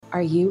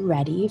Are you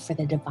ready for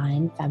the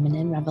divine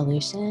feminine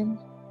revolution?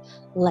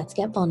 Let's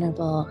get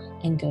vulnerable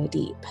and go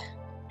deep.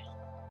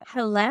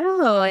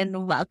 Hello,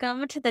 and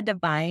welcome to the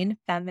Divine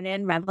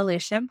Feminine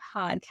Revolution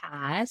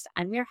podcast.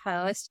 I'm your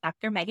host,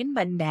 Dr. Megan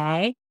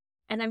Bunday,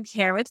 and I'm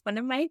here with one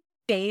of my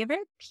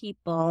favorite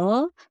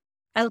people,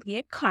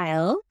 Alea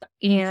Quiles,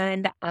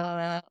 and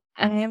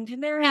I'm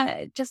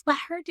gonna just let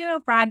her do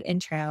a broad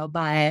intro,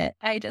 but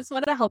I just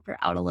want to help her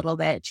out a little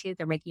bit. She's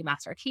a Reiki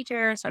master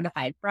teacher,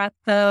 certified breath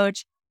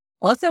coach,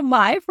 also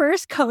my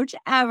first coach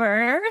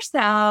ever.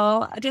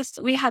 So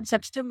we had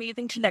such an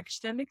amazing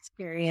connection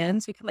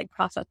experience. We could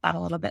process that a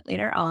little bit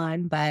later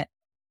on, but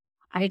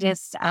I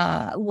just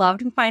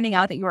loved finding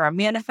out that you were a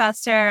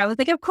manifester. I was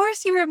like, of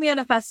course you were a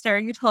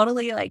manifester. You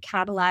totally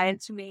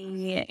catalyzed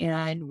me.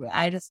 And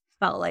I just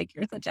felt like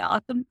you're such an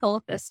awesome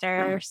soul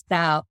sister.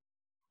 So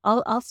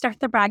I'll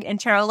start the brag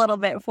intro a little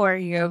bit for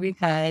you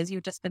because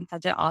you've just been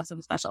such an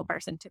awesome, special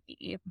person to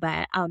me.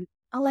 But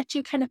I'll let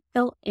you kind of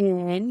fill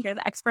in. You're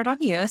the expert on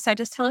you. So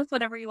just tell us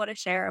whatever you want to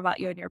share about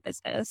you and your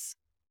business.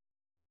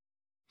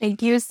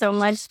 Thank you so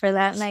much for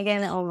that,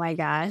 Megan. Oh my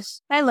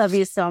gosh. I love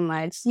you so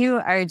much.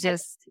 You're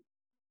just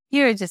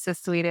the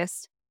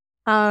sweetest.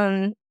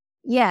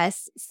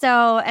 Yes.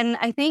 So, and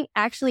I think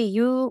actually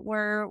you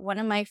were one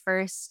of my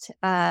first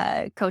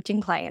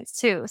coaching clients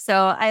too. So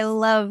I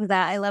love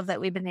that. I love that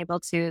we've been able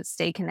to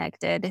stay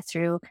connected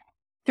through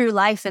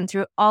life and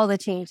through all the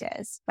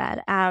changes.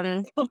 But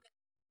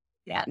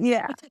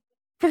yeah.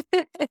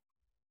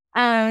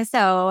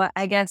 So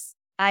I guess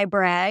I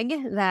brag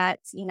that,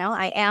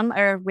 I am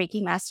a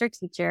Reiki master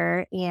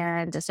teacher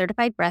and a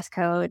certified breath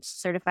coach,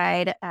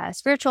 certified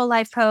spiritual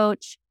life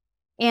coach,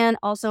 and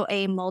also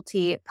a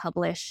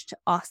multi-published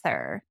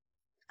author.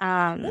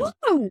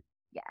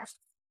 Yes.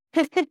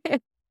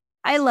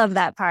 I love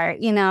that part.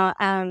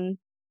 I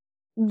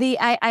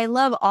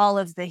love all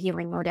of the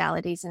healing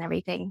modalities and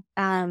everything.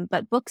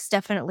 But books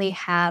definitely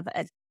have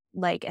a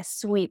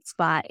sweet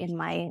spot in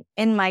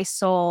my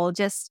soul.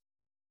 Just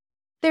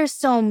there's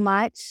so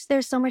much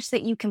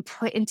that you can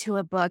put into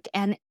a book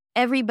and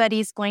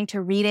everybody's going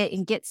to read it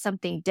and get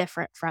something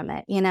different from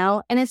it,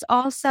 And it's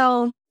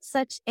also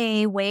such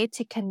a way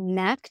to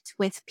connect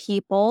with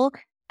people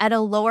at a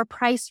lower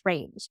price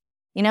range.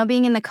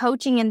 Being in the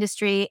coaching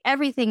industry,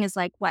 everything is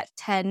like what,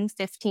 $10,000,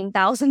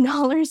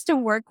 $15,000 to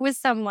work with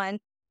someone.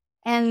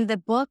 And the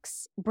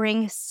books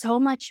bring so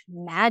much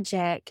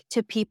magic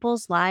to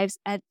people's lives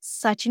at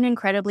such an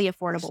incredibly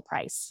affordable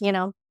price,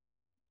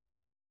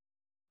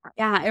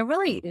 Yeah, it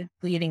really is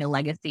leading a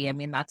legacy. I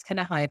mean, that's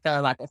kind of how I feel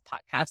about this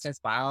podcast as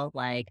well.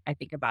 I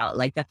think about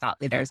the thought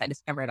leaders I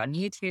discovered on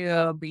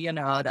YouTube,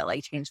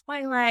 that changed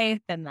my life,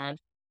 and then,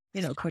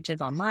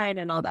 coaches online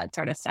and all that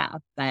sort of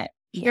stuff. But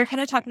you're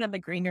kind of talking in the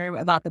green room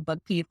about the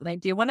book piece. And I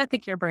do want to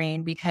pick your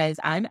brain because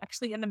I'm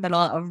actually in the middle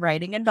of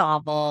writing a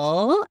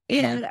novel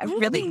and I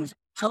really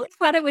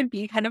thought it would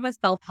be kind of a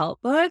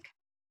self-help book.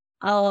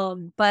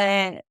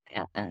 But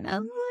I'm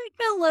a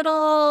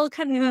little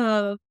kind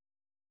of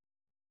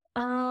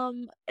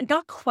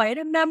not quite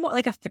a memoir,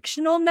 like a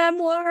fictional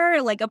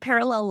memoir, like a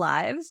parallel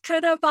lives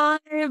kind of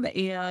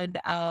vibe. And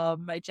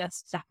I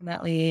just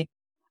definitely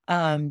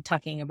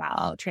talking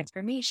about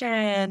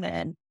transformation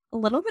and a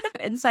little bit of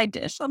inside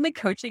dish on the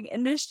coaching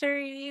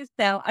industry.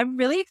 So I'm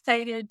really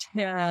excited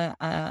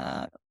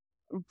to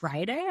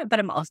write it, but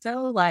I'm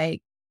also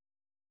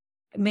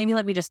maybe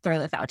let me just throw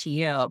this out to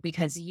you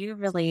because you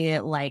really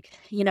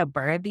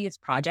birthed these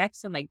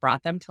projects and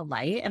brought them to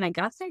light. And I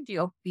guess I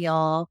do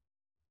feel.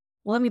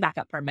 Well, let me back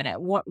up for a minute.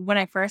 When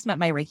I first met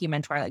my Reiki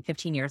mentor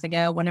 15 years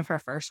ago, one of her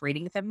first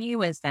readings of me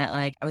was that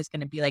I was going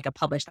to be a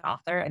published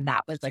author. And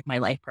that was my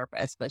life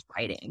purpose was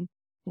writing.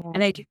 Yeah.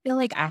 And I do feel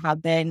like I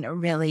have been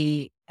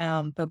really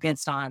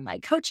focused on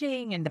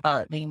coaching and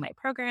developing my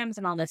programs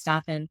and all this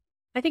stuff. And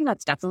I think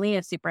that's definitely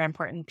a super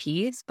important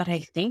piece. But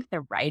I think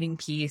the writing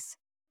piece,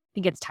 I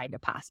think it's tied to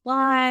past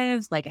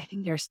lives. I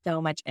think there's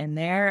so much in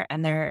there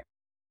and I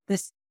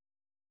just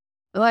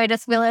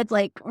feel it's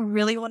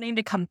really wanting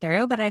to come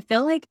through, but I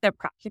feel like the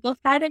practical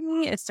side of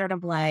me is sort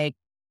of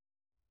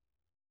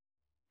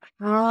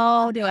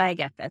how do I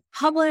get this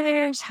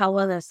published? How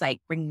will this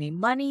bring me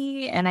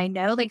money? And I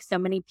know so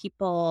many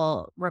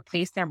people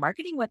replace their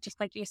marketing with just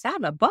like you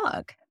said, a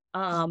book.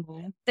 I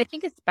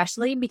think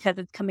especially because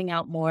it's coming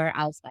out more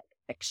as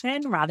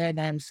fiction rather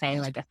than say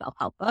a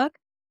self-help book.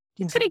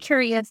 I'm pretty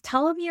curious.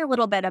 Tell me a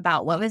little bit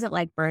about what was it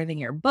like birthing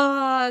your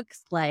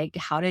books?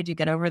 How did you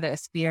get over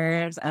those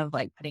fears of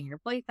putting your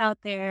voice out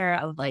there,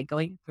 of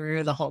going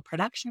through the whole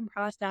production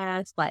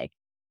process?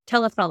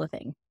 Tell us all the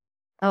things.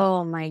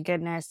 Oh my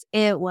goodness.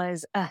 It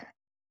was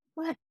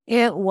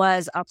it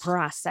was a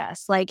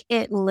process.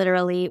 It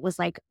literally was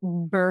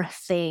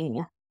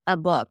birthing a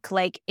book.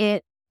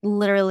 It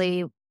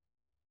literally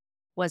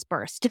was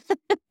burst.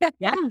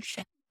 Yeah.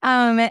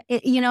 From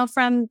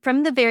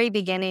the very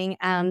beginning,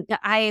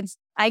 I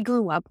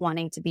grew up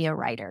wanting to be a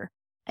writer.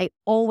 I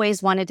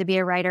always wanted to be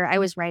a writer. I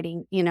was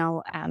writing,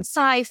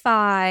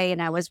 sci-fi,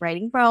 and I was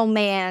writing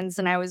romance,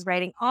 and I was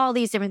writing all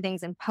these different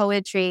things in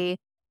poetry.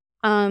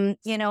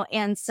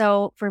 And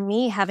so for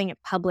me, having it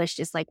published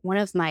is like one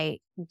of my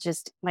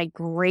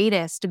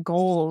greatest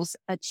goals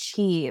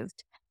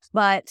achieved,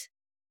 but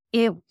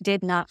it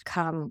did not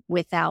come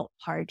without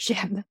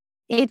hardship.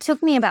 It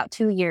took me about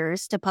 2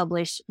 years to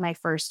publish my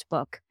first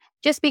book,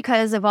 just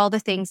because of all the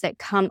things that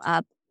come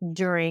up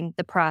during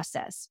the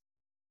process.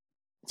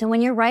 So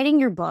when you're writing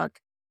your book,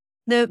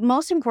 the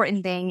most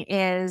important thing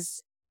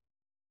is,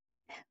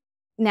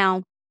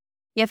 now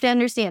you have to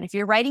understand, if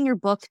you're writing your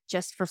book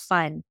just for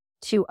fun,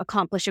 to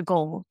accomplish a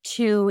goal,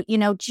 to,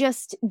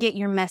 just get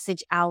your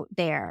message out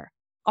there,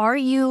 are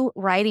you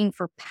writing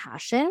for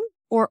passion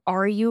or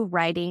are you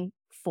writing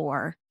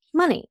for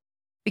money?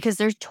 Because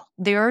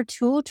there are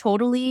two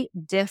totally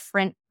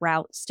different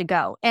routes to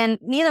go, and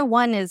neither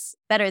one is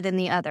better than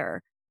the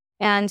other.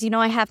 And,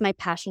 I have my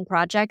passion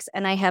projects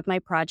and I have my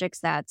projects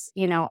that's,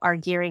 are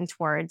gearing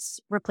towards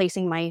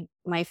replacing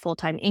my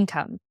full-time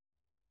income.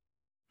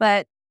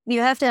 But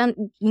you have to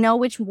know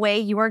which way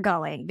you are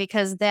going,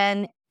 because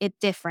then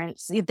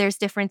there's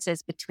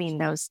differences between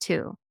those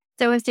two.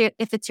 So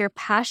if it's your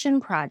passion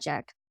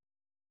project,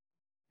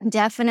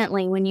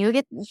 definitely when you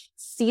get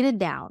seated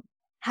down,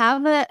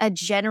 have a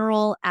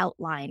general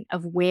outline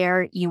of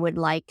where you would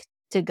like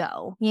to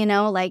go.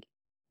 Like,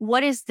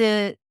 what is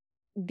the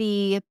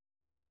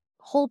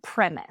whole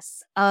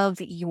premise of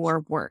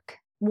your work?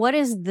 What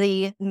is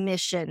the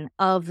mission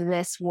of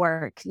this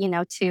work,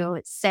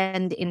 to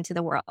send into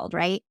the world,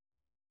 right?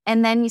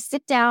 And then you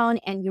sit down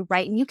and you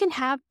write, and you can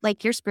have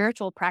like your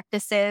spiritual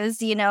practices,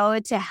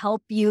 to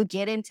help you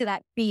get into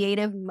that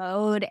creative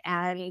mode.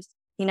 And,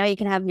 you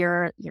can have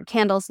your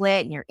candles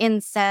lit and your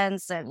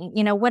incense and,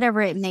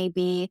 whatever it may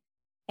be,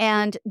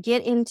 and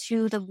get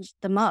into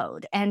the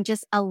mode and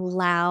just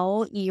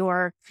allow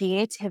your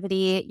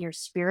creativity, your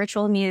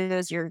spiritual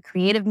muse, your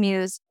creative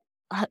muse,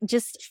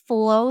 just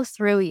flow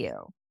through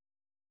you.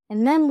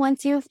 And then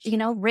once you've,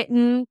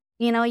 written,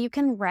 you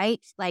can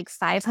write like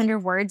 500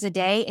 words a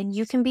day and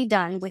you can be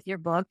done with your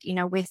book,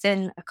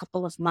 within a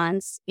couple of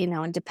months,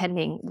 and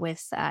depending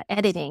with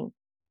editing.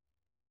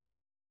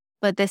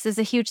 But this is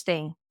a huge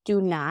thing. Do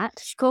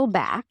not go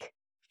back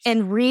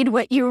and read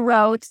what you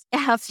wrote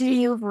after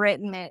you've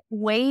written it.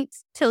 Wait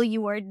till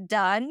you are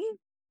done.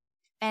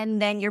 And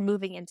then you're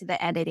moving into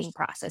the editing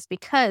process,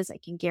 because I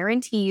can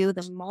guarantee you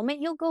the moment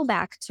you'll go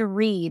back to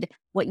read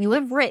what you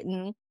have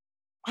written,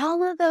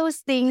 all of those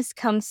things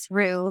come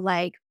through,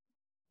 like,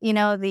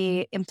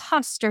 the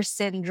imposter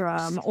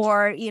syndrome,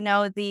 or,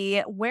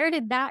 the where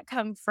did that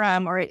come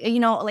from? Or, let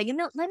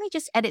me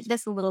just edit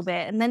this a little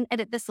bit and then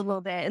edit this a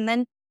little bit. And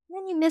then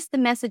you miss the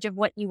message of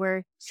what you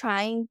were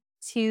trying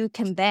to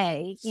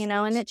convey,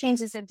 and it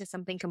changes into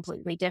something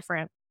completely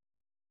different.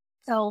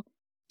 So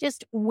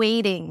just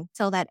waiting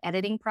till that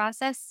editing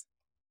process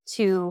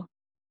to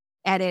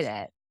edit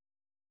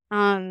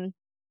it.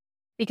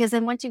 Because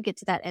then once you get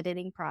to that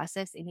editing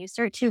process and you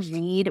start to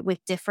read with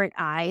different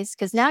eyes,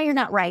 because now you're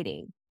not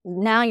writing,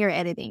 now you're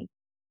editing,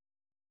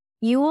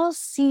 you will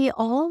see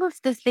all of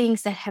the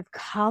things that have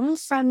come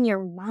from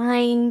your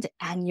mind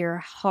and your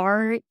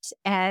heart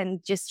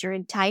and just your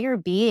entire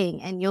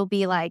being. And you'll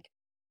be like,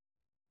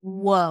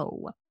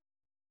 whoa.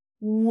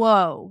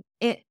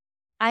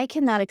 I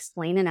cannot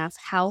explain enough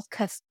how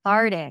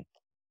cathartic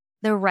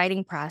the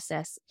writing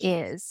process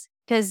is,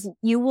 because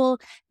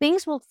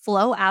things will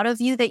flow out of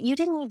you that you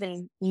didn't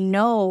even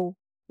know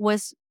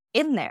was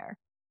in there.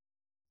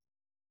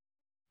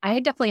 I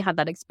definitely had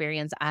that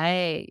experience.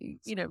 I'm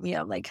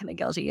like kind of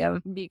guilty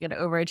of being an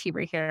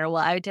overachiever here. Well,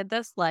 I did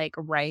this like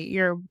write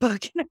your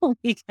book in a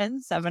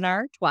weekend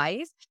seminar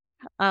twice.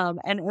 And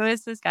it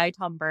was this guy,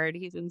 Tom Bird,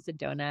 he's in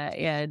Sedona,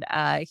 and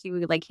he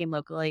would like came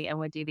locally and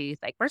would do these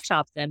like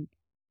workshops. And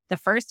the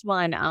first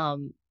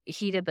one,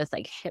 he did this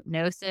like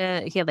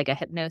hypnosis. He had like a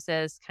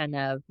hypnosis kind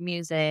of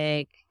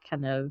music,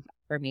 kind of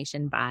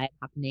affirmation vibe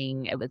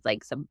happening. It was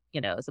like some,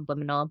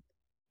 subliminal.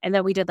 And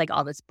then we did like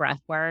all this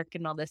breath work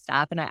and all this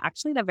stuff. And I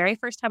actually, the very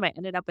first time I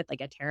ended up with like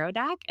a tarot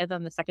deck. And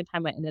then the second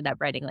time I ended up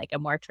writing like a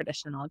more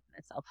traditional kind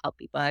of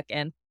self-helpy book.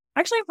 And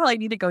actually, I probably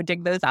need to go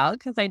dig those out,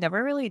 because I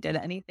never really did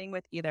anything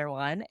with either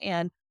one.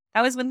 And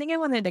that was one thing I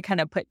wanted to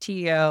kind of put to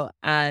you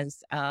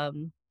as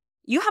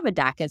you have a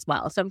deck as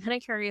well. So I'm kind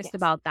of curious Yes.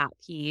 about that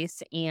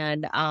piece.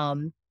 And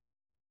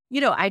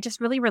I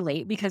just really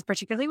relate, because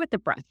particularly with the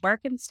breath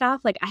work and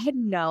stuff, like I had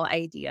no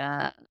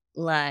idea,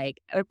 like,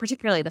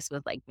 particularly this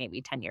was like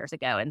maybe 10 years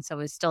ago. And so it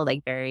was still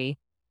like very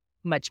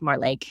much more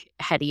like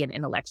heady and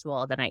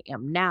intellectual than I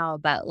am now.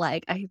 But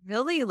like, I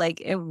really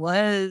like, it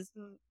was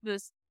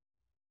this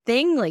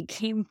thing like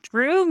came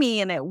through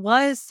me, and it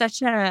was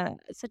such a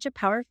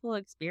powerful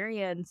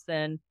experience,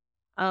 and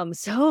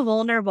so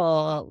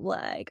vulnerable,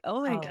 like,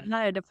 oh my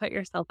God, to put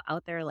yourself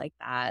out there like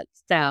that.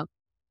 So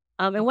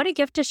and what a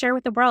gift to share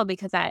with the world,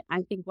 because I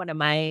think one of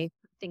my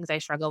things I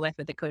struggle with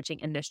the coaching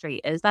industry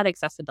is that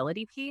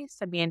accessibility piece.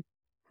 I mean,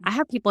 I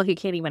have people who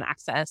can't even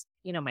access,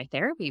 my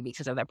therapy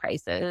because of the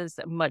prices,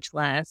 much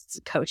less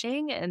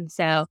coaching. And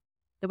so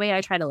the way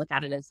I try to look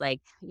at it is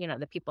like,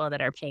 the people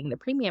that are paying the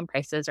premium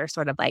prices are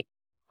sort of like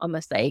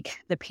almost like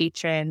the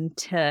patron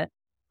to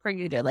for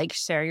you to like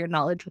share your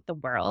knowledge with the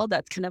world.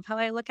 That's kind of how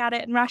I look at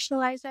it and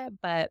rationalize it.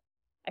 But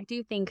I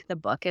do think the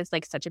book is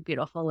like such a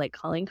beautiful like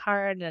calling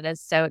card, and it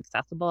is so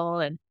accessible.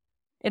 And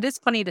it is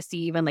funny to see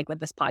even like with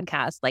this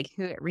podcast, like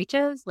who it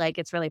reaches. Like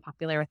it's really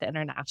popular with the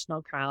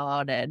international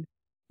crowd. And,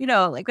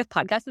 like with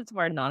podcasts, it's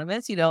more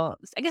anonymous. You don't,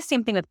 I guess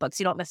same thing with books.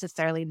 You don't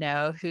necessarily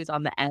know who's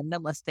on the end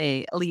unless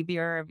they leave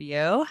you a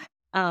review.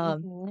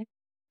 Um, Mhm.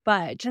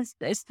 but just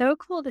it's so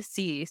cool to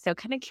see. So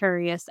kind of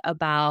curious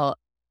about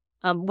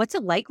what's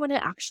it like when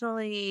it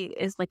actually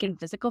is like in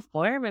physical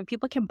form and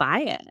people can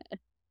buy it?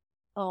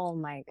 Oh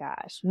my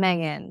gosh,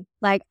 Megan,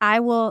 like I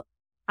will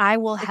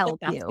It's the help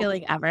best you.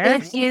 feeling ever.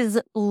 It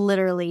is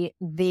literally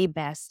the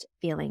best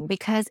feeling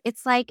because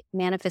it's like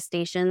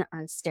manifestation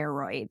on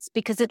steroids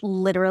because it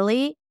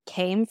literally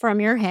came from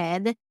your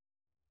head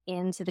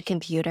into the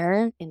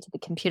computer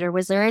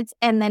wizards,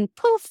 and then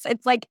poof,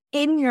 it's like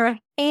in your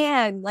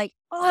hand, like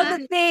all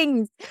the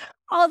things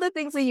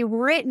that you've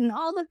written,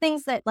 all the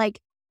things that like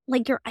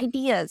your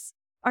ideas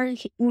are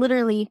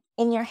literally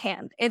in your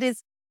hand. It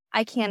is,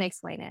 I can't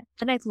explain it.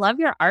 And I love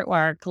your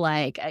artwork.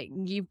 Like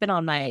you've been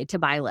on my to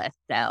buy list,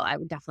 so I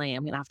would definitely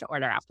I'm gonna have to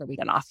order after we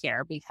get off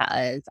here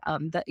because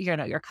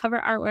your cover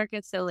artwork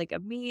is so like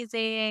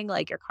amazing.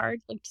 Like your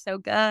cards look so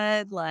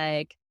good.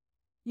 Like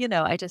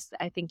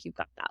I think you've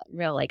got that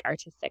real like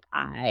artistic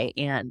eye,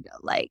 and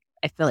like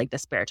I feel like the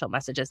spiritual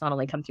messages not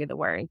only come through the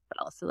words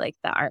but also like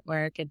the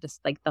artwork and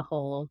just like the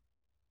whole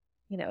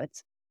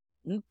it's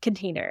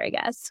container, I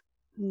guess.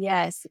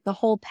 Yes, the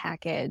whole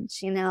package,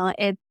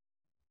 it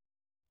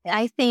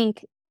I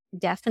think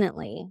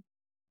definitely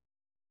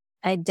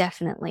I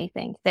definitely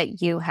think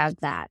that you have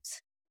that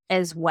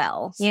as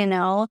well.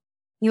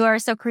 You are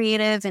so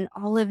creative in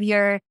all of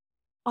your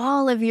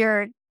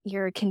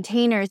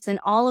containers and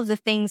all of the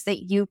things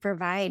that you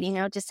provide,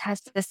 just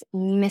has this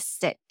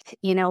mystic,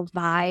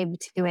 vibe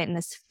to it and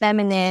this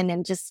feminine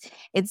and just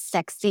it's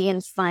sexy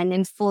and fun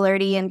and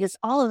flirty and just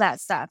all of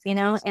that stuff,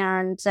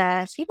 and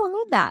people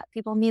need that.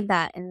 People need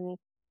that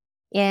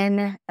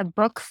in a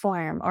book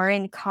form or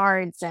in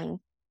cards and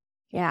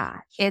yeah,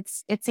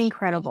 it's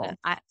incredible.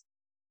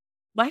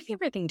 My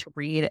favorite thing to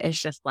read is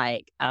just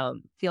like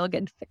feel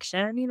good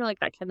fiction, like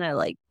that kind of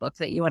like book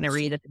that you want to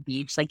read at the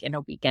beach, like in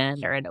a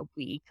weekend or in a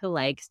week.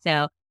 Like,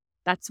 so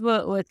that's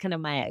what was kind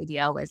of my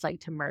idea was like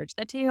to merge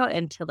the two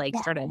and to like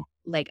Yeah. sort of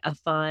like a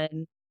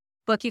fun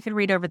book you can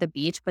read over the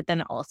beach, but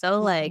then also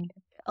like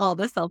all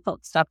the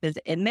self-help stuff is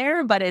in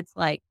there, but it's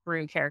like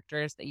through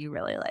characters that you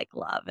really like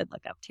love and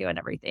look up to and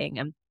everything.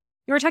 And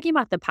you were talking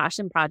about the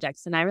passion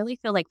projects, and I really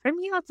feel like for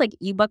me, that's like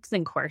ebooks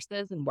and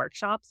courses and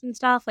workshops and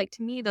stuff. Like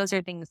to me, those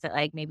are things that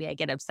like maybe I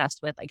get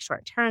obsessed with like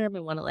short term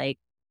and want to like,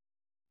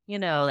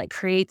 like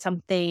create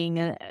something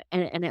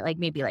and it like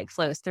maybe like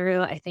flows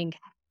through. I think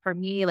for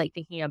me, like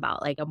thinking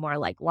about like a more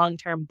like long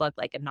term book,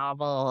 like a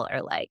novel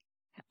or like,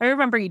 I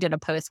remember you did a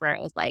post where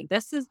it was like,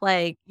 this is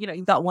like,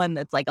 you've got one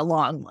that's like a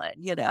long one,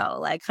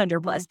 like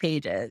 100 plus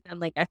pages. And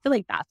like, I feel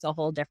like that's a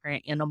whole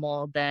different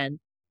animal than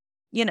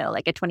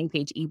like a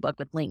 20-page ebook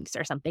with links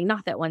or something.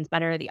 Not that one's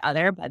better or the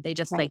other, but they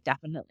just Right. like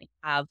definitely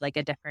have like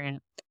a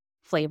different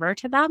flavor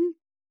to them.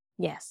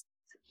 Yes.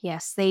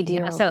 Yes, they do.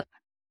 Yeah. So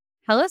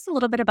tell us a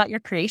little bit about your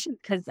creation.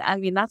 Cause I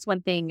mean, that's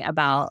one thing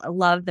about I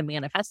love the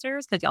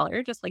manifestors because y'all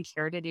are just like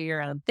here to do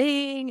your own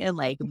thing and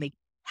like make it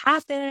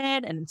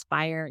happen and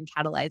inspire and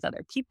catalyze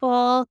other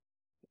people.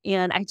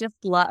 And I just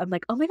love, I'm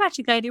like, oh my gosh,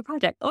 you got a new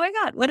project. Oh my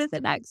God, what is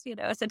it next?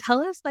 So tell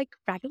us like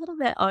brag a little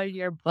bit on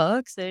your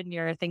books and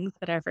your things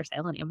that are for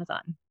sale on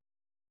Amazon.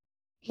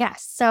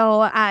 Yes.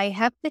 So I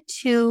have the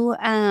two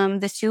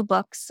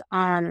books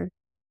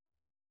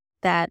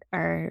that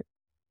are,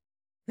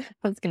 I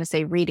was going to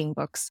say reading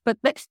books, but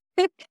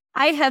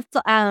I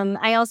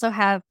also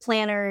have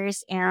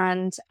planners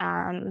and,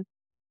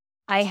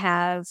 I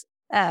have,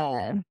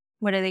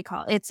 what do they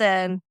call it? It's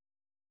a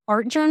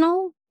art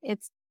journal.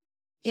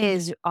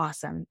 Is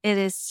awesome. It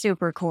is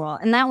super cool.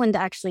 And that one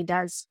actually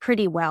does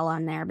pretty well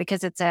on there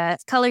because it's a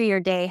color your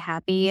day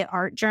happy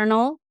art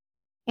journal.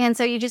 And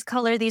so you just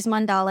color these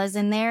mandalas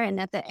in there. And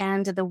at the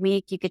end of the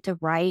week, you get to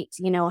write,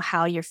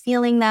 how you're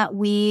feeling that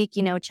week,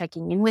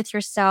 checking in with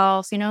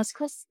yourself,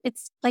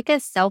 it's like a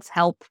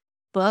self-help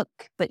book,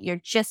 but you're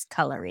just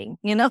coloring,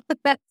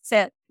 that's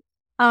it.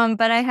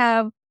 But I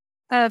have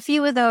a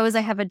few of those.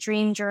 I have a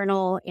dream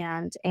journal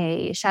and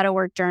a shadow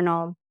work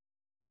journal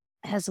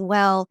as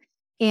well.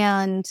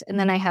 And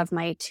then I have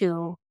my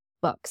two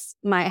books.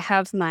 I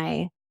have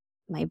my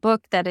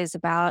book that is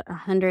about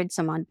 100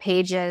 some odd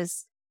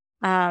pages.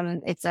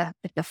 It's a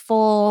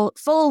full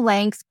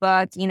length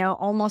book,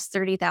 almost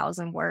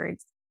 30,000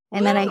 words.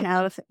 And then I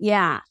have,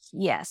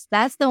 yes,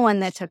 that's the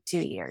one that took 2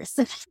 years.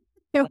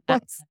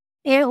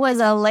 it was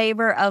a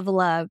labor of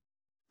love.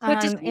 But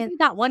did you do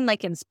that one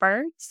like in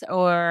spurts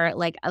or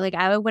like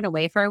I went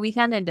away for a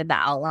weekend and did the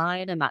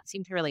outline and that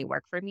seemed to really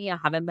work for me. I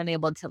haven't been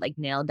able to like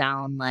nail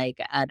down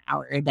like an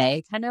hour a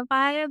day kind of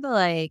vibe.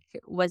 Like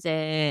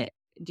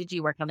did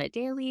you work on it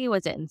daily?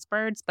 Was it in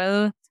spurts,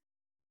 both?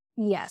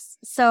 Yes.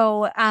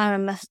 So,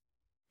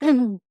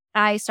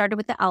 I started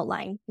with the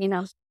outline,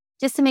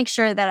 just to make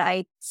sure that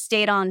I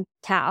stayed on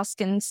task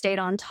and stayed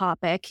on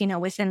topic,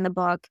 within the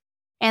book.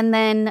 And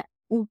then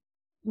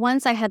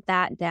once I had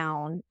that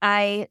down,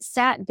 I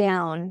sat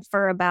down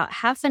for about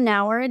half an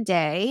hour a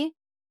day.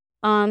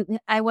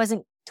 I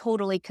wasn't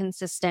totally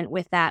consistent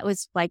with that. It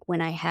was like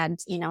when I had,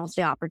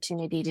 the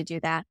opportunity to do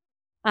that.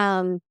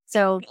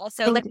 So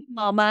Also like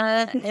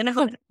mama and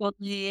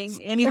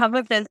homeschooling, and you have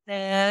a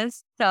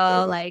business.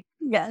 So like,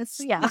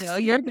 yes, yeah,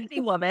 you're a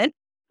busy woman.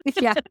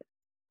 yeah,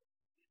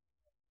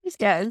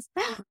 yes.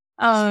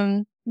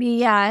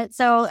 Yeah.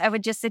 So I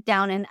would just sit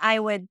down and I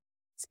would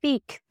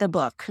speak the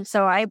book.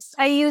 So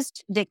I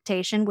used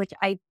dictation, which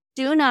I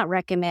do not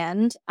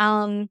recommend.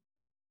 I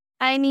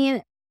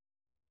mean,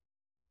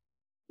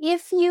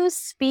 if you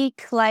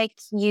speak like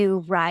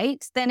you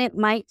write, then it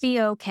might be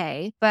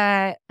okay.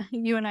 But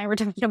you and I were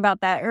talking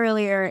about that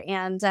earlier,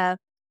 and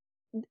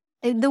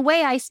the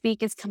way I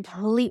speak is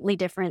completely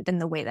different than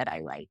the way that I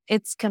write.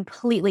 It's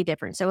completely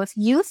different. So if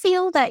you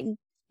feel that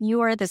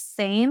you are the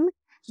same,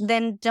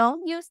 then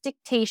don't use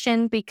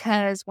dictation,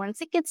 because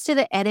once it gets to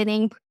the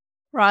editing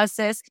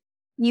process,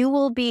 you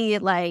will be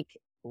like,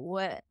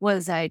 what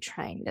was I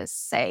trying to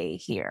say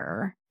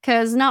here?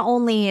 Because not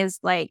only is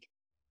like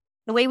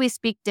the way we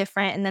speak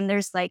different, and then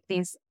there's like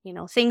these,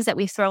 things that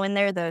we throw in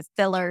there, the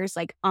fillers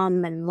like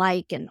and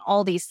like and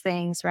all these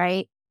things,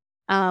 right?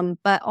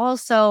 But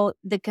also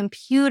the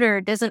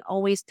computer doesn't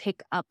always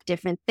pick up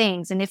different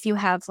things. And if you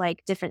have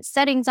like different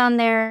settings on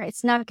there,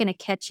 it's not going to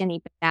catch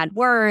any bad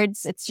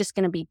words. It's just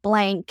going to be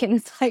blank. And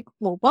it's like,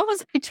 well, what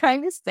was I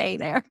trying to say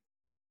there?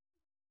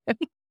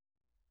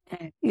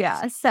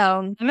 Yeah.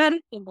 So I had a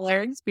similar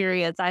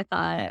experience. I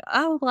thought,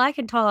 oh, well, I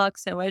can talk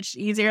so much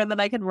easier than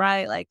I can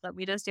write. Like, let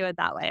me just do it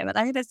that way. But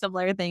I had a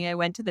similar thing. I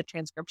went to the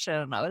transcription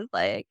and I was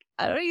like,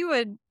 I don't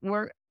even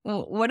work.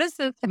 What does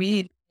this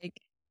mean?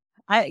 Like,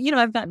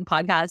 I've gotten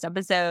podcast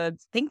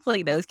episodes.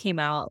 Thankfully, those came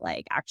out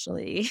like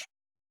actually.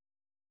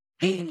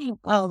 I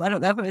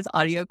don't know if it was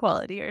audio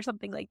quality or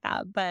something like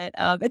that, but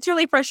it's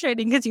really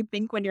frustrating because you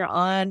think when you're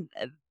on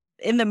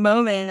in the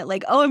moment,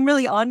 like, oh, I'm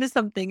really on to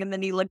something, and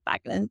then you look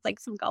back and it's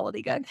like some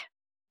gobbledygook.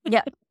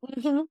 yeah,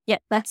 yeah,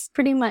 that's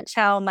pretty much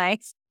how my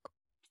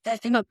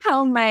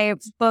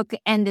book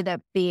ended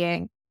up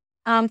being.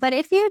 But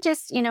if you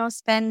just,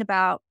 spend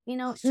about,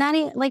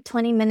 not like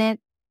 20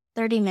 minutes,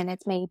 30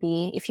 minutes,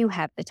 maybe, if you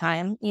have the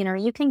time,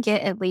 you can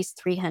get at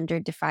least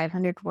 300 to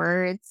 500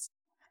 words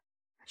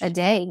a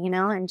day,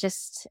 and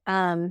just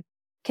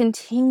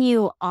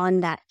continue on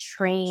that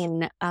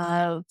train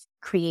of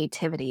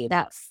creativity,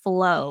 that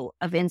flow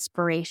of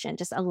inspiration.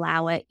 Just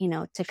allow it,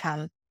 to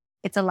come.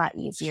 It's a lot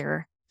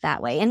easier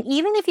that way. And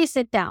even if you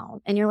sit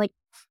down and you're like,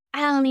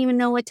 I don't even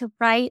know what to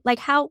write. Like,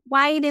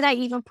 why did I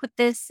even put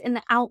this in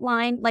the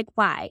outline? Like,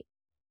 why?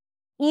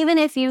 Even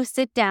if you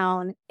sit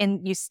down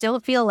and you still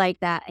feel like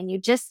that and you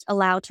just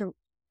allow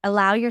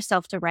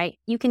yourself to write,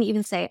 you can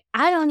even say,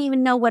 I don't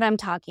even know what I'm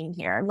talking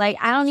here. Like,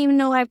 I don't even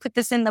know why I put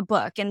this in the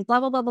book and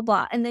blah, blah, blah, blah,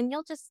 blah. And then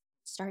you'll just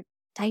start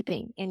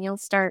typing and you'll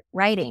start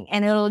writing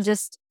and it'll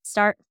just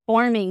start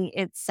forming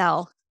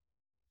itself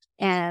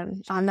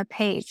and on the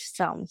page.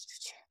 So,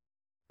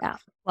 yeah.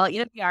 Well,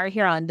 we are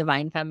here on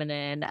Divine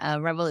Feminine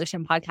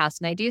Revolution podcast,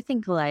 and I do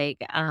think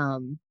like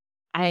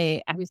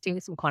I was doing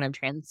some quantum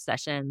trance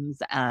sessions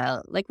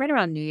like right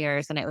around New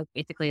Year's, and it was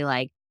basically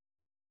like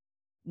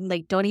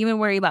don't even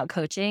worry about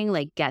coaching,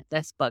 like get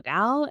this book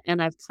out.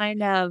 And I've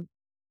kind of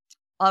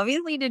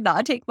obviously did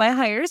not take my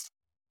higher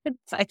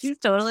advice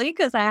totally,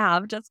 because I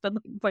have just been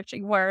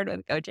pushing forward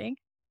with coaching.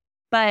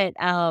 But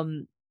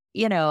I'm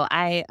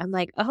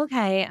like,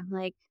 okay, I'm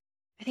like,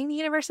 I think the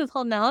universe is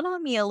holding out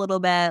on me a little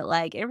bit.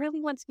 Like, it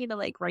really wants me to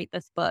like write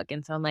this book.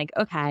 And so I'm like,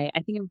 okay, I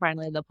think I'm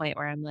finally at the point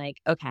where I'm like,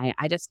 okay,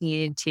 I just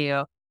need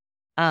to,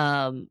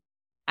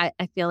 I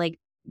feel like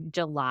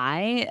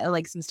July,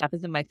 like some stuff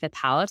is in my fifth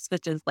house,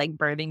 which is like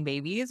birthing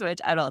babies, which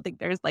I don't think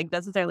there's like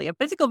necessarily a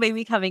physical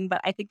baby coming,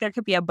 but I think there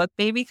could be a book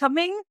baby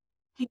coming.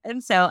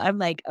 And so I'm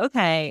like,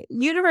 okay,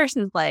 universe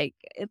is like,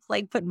 it's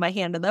like putting my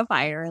hand in the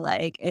fire.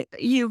 Like,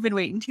 you've been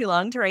waiting too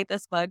long to write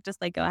this book.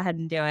 Just like go ahead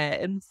and do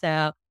it. And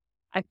so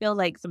I feel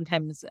like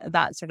sometimes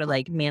that sort of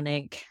like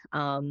manic,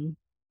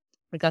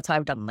 like that's how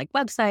I've done like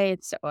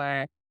websites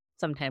or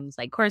sometimes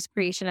like course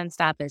creation and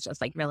stuff. There's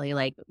just like really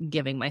like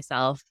giving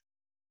myself,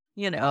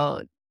 you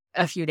know,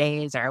 a few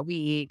days or a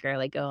week or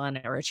like go on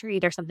a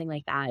retreat or something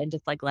like that and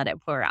just like let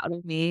it pour out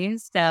of me.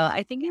 So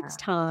I think it's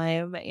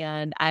time,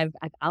 and I've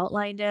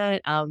outlined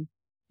it.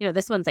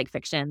 This one's like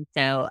fiction.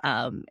 So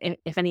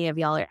if any of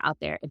y'all are out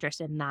there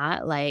interested in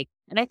that, like,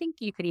 and I think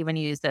you could even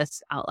use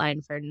this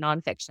outline for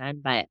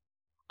nonfiction, but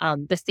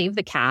the Save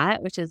the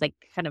Cat, which is like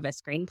kind of a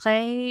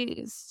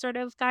screenplay sort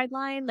of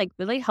guideline, like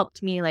really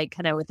helped me like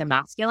kind of with the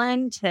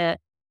masculine to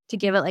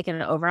give it like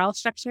an overall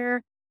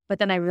structure. But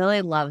then I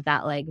really love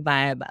that like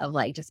vibe of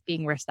like just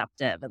being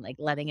receptive and like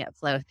letting it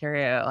flow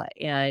through.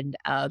 And,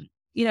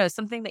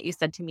 something that you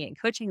said to me in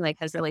coaching like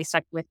has really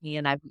stuck with me,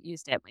 and I've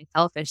used it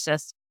myself, is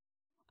just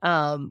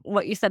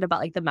what you said about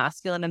like the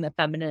masculine and the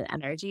feminine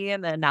energy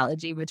and the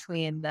analogy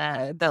between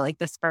the like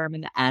the sperm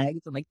and the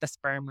eggs, and like the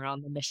sperm are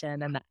on the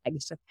mission and the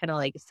eggs just kind of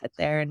like sit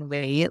there and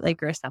wait,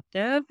 like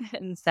receptive.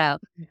 And so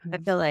I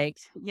Mhm. feel like,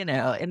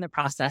 in the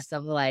process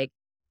of like,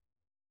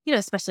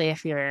 especially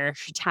if you're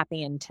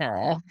tapping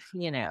into,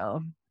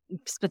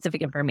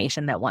 specific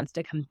information that wants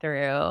to come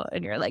through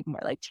and you're like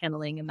more like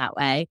channeling in that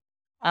way.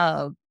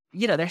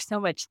 There's so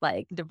much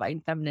like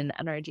divine feminine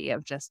energy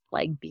of just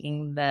like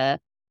being the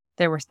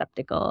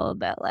receptacle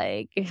that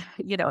like, it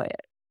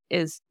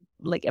is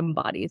like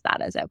embodies that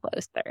as it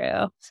flows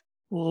through.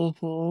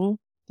 Mhm.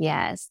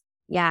 Yes.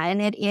 Yeah,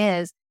 and it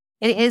is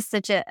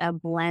such a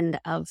blend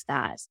of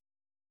that,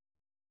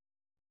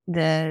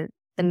 the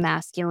the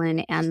masculine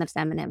and the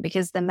feminine,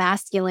 because the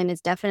masculine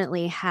is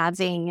definitely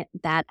having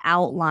that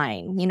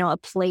outline, a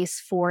place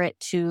for it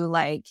to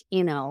like,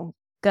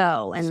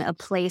 go, and a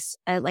place,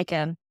 like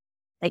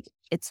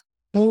it's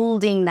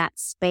holding that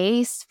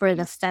space for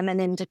the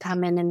feminine to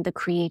come in and the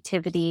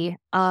creativity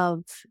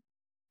of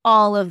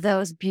all of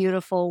those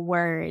beautiful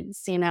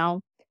words,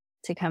 to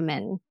come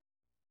in.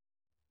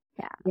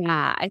 Yeah.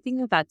 Yeah, I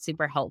think that that's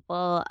super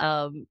helpful,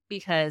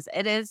 because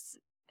it is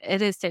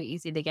so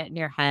easy to get in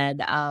your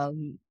head,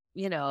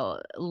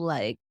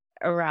 like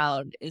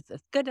around is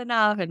this good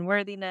enough and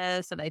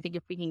worthiness. And I think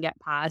if we can get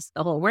past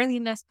the whole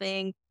worthiness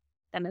thing,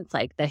 then it's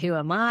like the who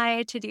am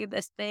I to do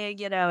this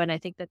thing. And I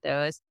think that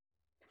those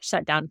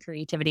shut down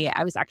creativity.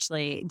 I was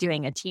actually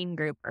doing a teen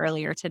group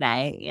earlier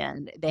today,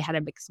 and they had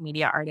a mixed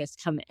media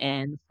artist come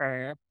in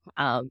for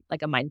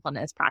like a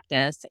mindfulness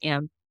practice.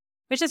 And it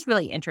was just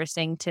really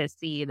interesting to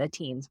see the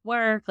teens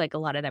work. Like a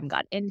lot of them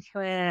got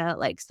into it.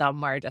 Like some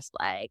were just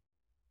like,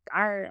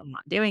 I'm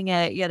not doing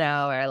it,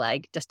 or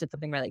like just did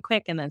something really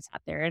quick and then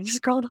sat there and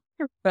scrolled on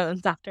their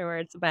phones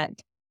afterwards. But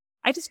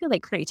I just feel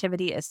like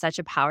creativity is such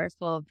a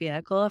powerful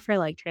vehicle for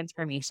like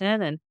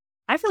transformation. And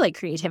I feel like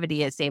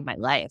creativity has saved my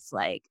life.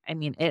 Like, I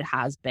mean, it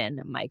has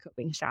been my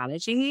coping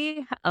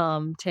strategy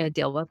to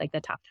deal with like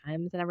the tough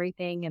times and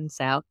everything. And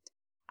so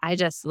I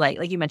just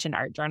like you mentioned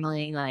art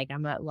journaling, like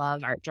I'm a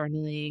love art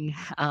journaling.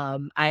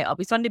 I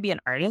always wanted to be an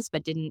artist,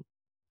 but didn't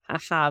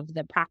have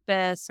the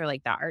practice or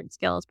like the art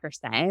skills per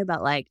se,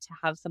 but like to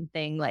have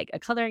something like a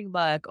coloring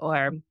book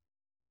or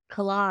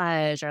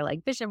collage or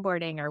like vision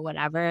boarding or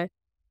whatever.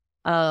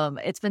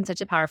 It's been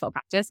such a powerful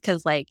practice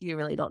because like you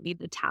really don't need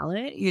the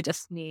talent. You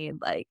just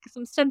need like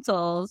some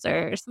stencils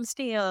or some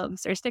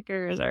stamps or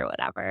stickers or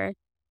whatever.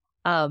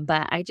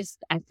 But I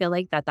feel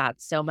like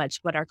that's so much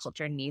what our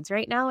culture needs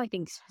right now. I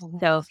think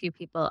so few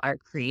people are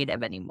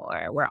creative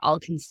anymore. We're all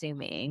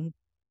consuming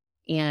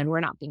and we're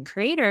not being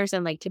creators.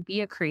 And like to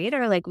be a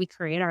creator, like we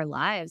create our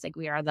lives, like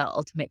we are the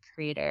ultimate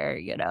creator,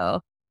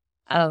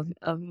 of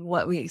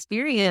what we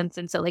experience.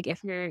 And so like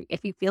if you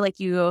feel like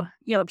people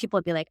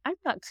would be like, I'm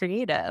not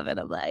creative. And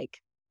I'm like,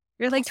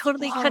 you're like Yes, you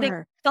totally cutting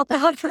are. yourself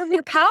out from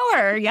your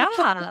power.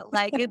 Yeah.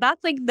 Like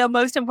that's like the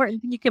most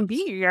important thing you can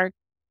be.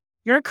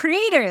 You're a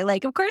creator.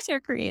 Like, of course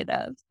you're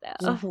creative.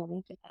 So,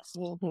 Mhm.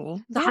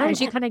 Mhm. so how Yeah,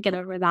 did you kind of get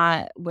over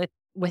that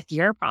with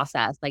your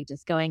process? Like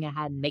just going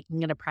ahead and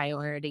making it a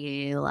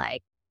priority,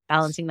 like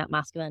balancing that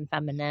masculine,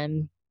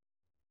 feminine.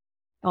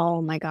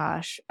 oh my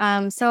gosh.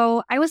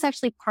 So I was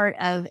actually part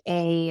of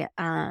a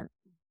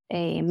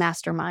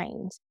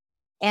mastermind.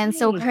 And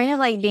so Nice. kind of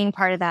like being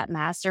part of that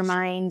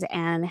mastermind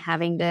and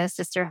having the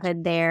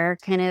sisterhood there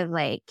kind of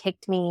like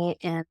kicked me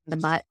in the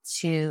butt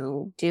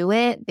to do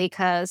it,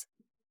 because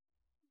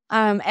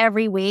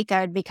every week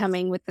I would be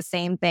coming with the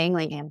same thing,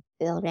 like I'm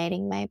still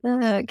writing my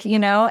book,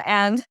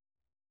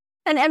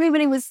 and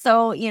everybody was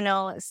so,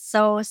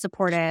 so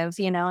supportive,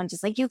 and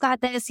just like, you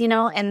got this,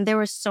 and there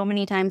were so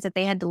many times that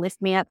they had to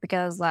lift me up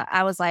because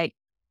I was like,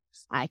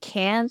 I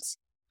can't,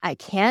 I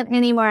can't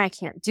anymore. I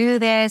can't do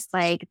this.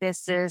 Like,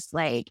 this is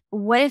like,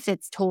 what if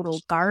it's total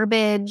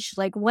garbage?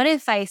 Like, what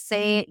if I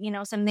say,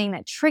 something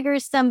that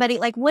triggers somebody?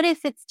 Like, what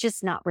if it's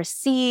just not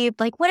received?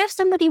 Like, what if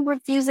somebody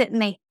reviews it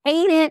and they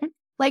hate it?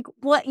 Like,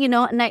 what,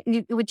 and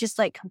it would just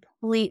like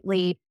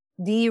completely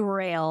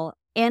derail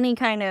any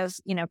kind of,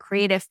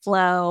 creative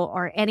flow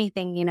or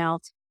anything,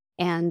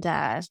 And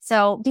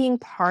so being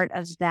part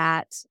of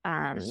that,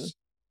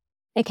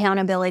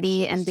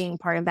 accountability and being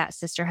part of that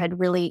sisterhood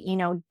really,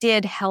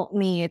 did help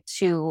me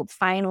to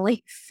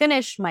finally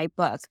finish my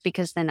book,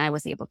 because then I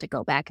was able to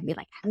go back and be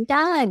like, I'm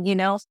done.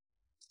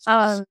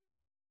 Um,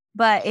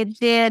 but it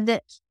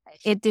did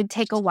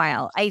take a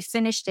while. I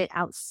finished it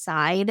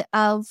outside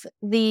of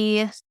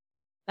the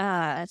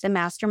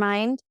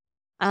mastermind,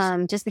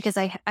 just because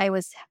I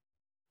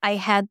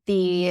had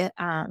the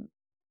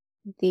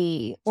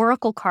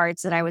oracle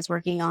cards that I was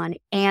working on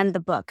and the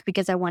book,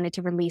 because I wanted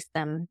to release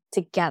them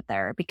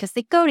together because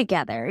they go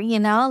together,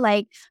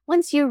 like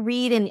once you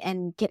read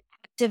and get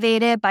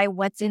activated by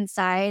what's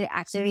inside,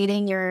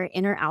 activating your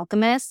inner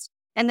alchemist,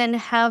 and then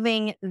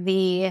having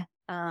the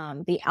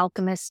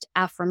alchemist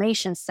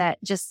affirmation set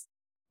just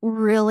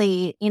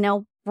really,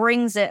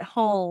 brings it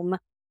home,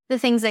 the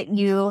things that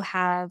you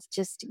have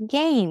just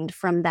gained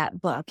from that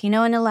book, and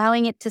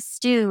allowing it to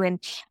stew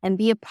and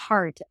be a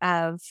part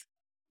of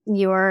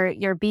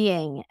your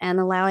being and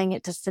allowing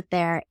it to sit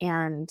there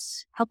and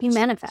help you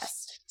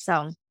manifest.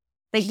 So,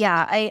 but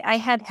yeah, I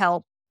had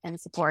help and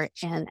support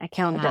and Yeah.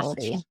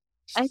 accountability.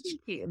 I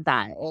think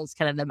that is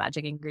kind of the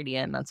magic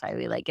ingredient. That's why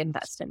we like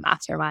invest in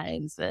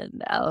masterminds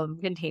and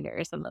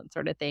containers and that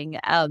sort of thing.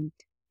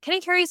 Kind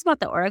of curious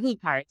about the Oracle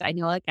cards. I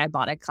know like I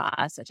bought a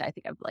class, which I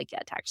think I've like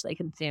yet to actually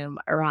consume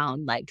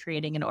around like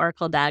creating an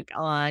Oracle deck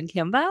on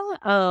Canva.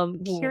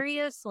 Mhm.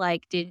 Curious,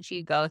 like, did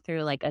you go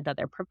through like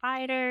another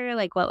provider?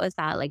 Like, what was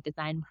that like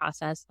design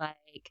process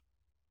like?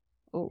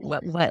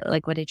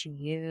 What did you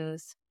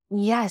use?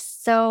 Yes.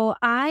 So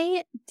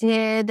I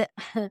did.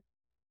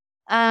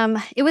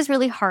 It was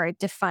really hard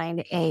to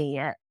find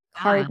a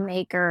card Yeah.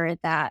 maker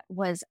that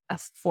was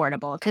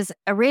affordable because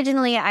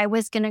originally I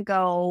was going to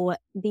go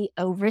the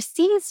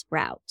overseas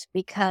route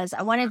because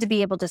I wanted to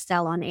be able to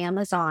sell on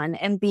Amazon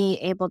and be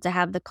able to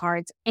have the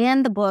cards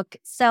and the book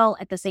sell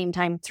at the same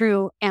time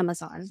through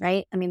Amazon,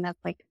 right? I mean,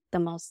 that's like the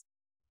most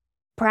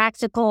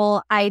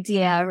practical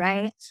idea,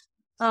 right?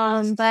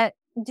 But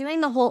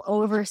doing the whole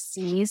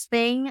overseas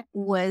thing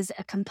was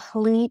a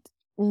complete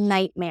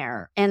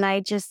nightmare. And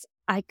I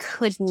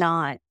could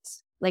not,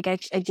 like, I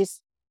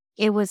just,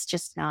 it was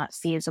just not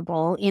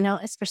feasible,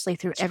 especially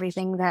through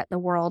everything that the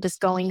world is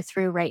going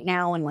through right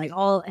now and like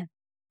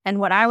and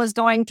what I was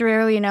going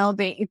through,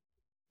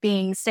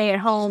 being stay at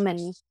home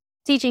and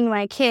teaching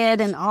my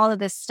kid and all of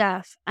this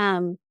stuff.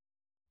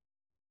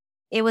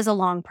 It was a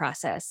long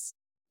process.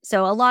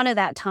 So a lot of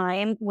that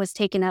time was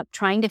taken up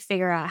trying to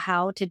figure out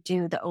how to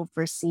do the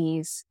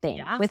overseas thing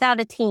Yeah. without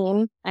a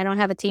team. I don't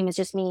have a team. It's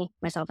just me,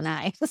 myself, and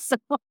I. So,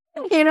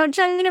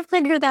 trying to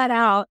figure that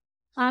out.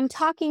 I'm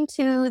talking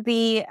to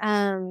the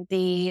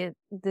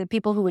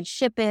people who would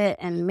ship it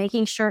and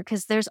making sure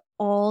because there's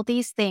all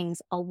these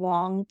things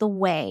along the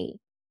way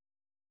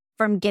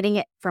from getting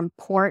it from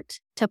port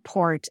to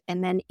port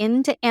and then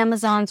into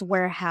Amazon's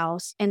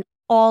warehouse and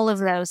all of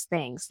those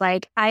things.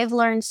 Like I've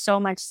learned so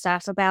much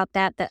stuff about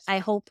that I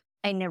hope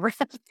I never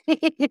have to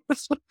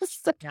use.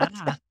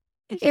 Yeah.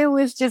 It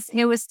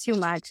was too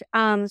much.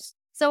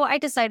 So I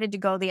decided to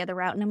go the other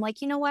route and I'm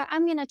like, you know what?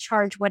 I'm going to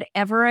charge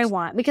whatever I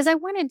want because I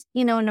wanted,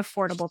 an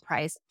affordable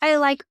price. I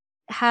like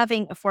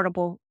having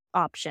affordable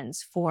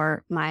options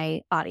for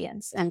my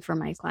audience and for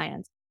my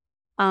clients.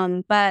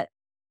 But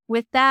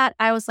with that,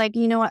 I was like,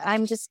 you know what?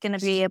 I'm going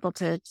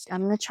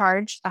to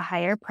charge a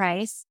higher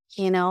price.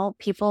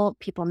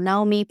 People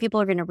know me.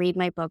 People are going to read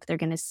my book. They're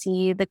going to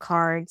see the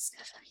cards.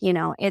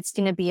 It's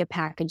going to be a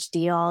package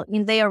deal.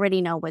 They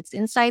already know what's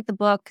inside the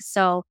book.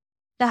 So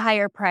the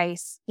higher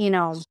price,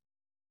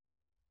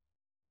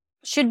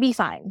 should be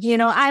fine.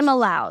 I am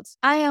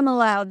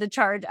allowed to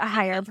charge a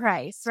higher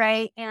price.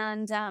 Right.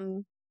 And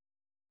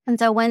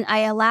so when I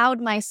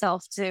allowed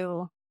myself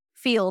to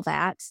feel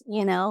that,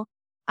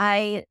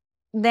 I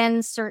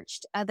then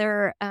searched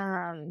other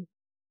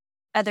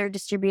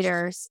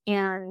distributors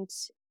and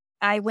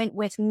I went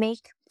with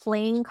Make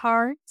playing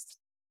cards.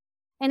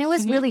 And it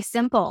was Mhm. really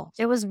simple.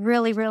 It was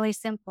really, really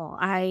simple.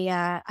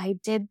 I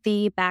did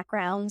the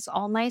backgrounds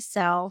all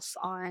myself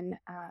on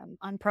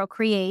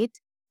Procreate,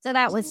 so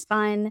that was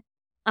fun.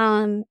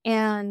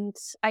 And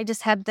I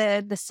just had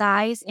the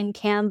size in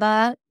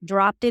Canva,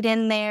 dropped it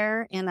in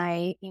there, and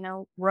I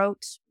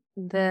wrote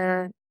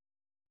the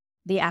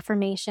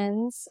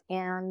affirmations,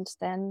 and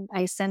then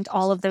I sent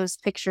all of those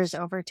pictures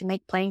over to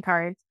Make playing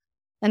cards,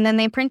 and then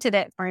they printed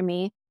it for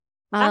me.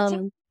 That's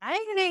Um,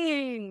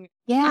 exciting.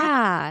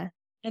 yeah.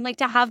 And like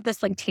to have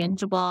this like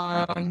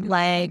tangible,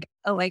 like,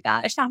 oh my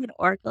gosh, have an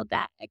Oracle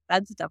deck.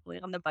 That's definitely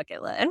on the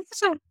bucket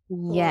list.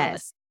 Cool.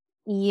 Yes.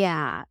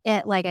 Yeah.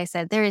 Like I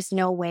said, there is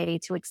no way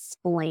to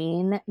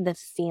explain the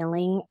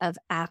feeling of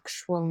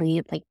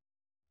actually like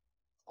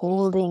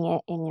holding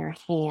it in your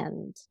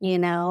hand.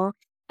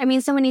 I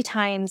mean, so many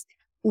times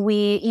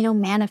we,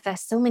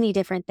 manifest so many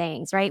different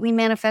things, right? We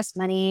manifest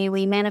money,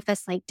 we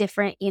manifest like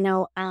different,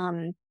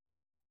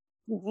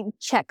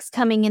 checks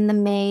coming in the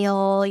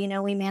mail.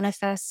 We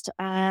manifest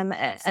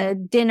a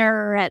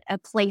dinner at a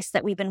place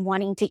that we've been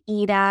wanting to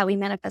eat at. We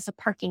manifest a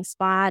parking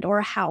spot or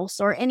a house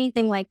or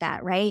anything like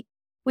that, right?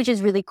 Which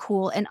is really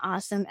cool and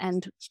awesome.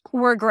 And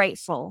we're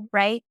grateful,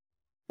 right?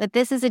 But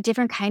this is a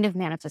different kind of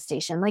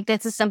manifestation. Like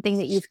this is something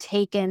that you've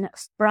taken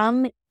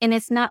from, and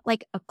it's not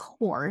like a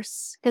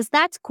course, because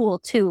that's cool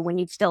too when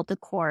you've built a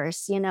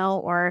course,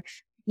 or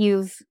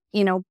you've,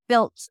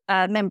 built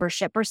a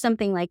membership or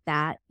something like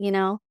that.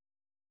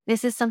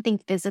 This is something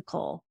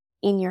physical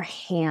in your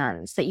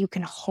hands that you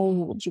can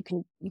hold, you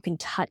can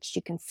touch,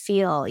 you can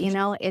feel,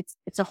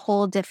 it's a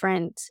whole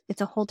different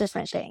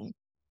thing.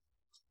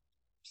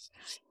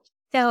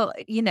 So,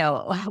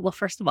 well,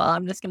 first of all,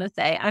 I'm just going to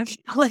say I'm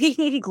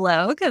feeling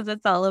glow because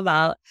it's all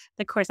about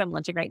the course I'm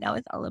launching right now.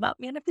 It's all about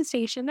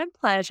manifestation and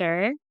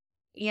pleasure.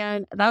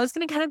 And that was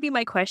going to kind of be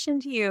my question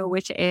to you,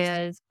 which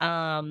is,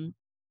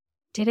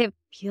 did it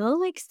feel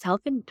like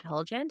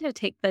self-indulgent to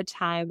take the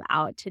time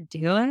out to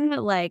do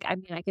it? Like, I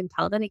mean, I can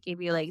tell that it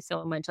gave you like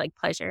so much like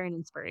pleasure and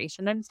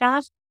inspiration and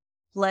stuff.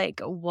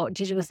 like,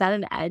 was that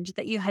an edge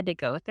that you had to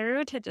go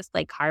through to just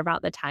like carve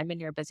out the time in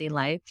your busy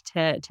life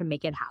to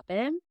make it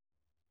happen?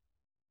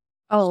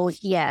 Oh,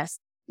 yes.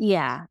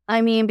 Yeah.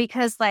 I mean,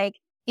 because like,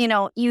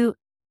 you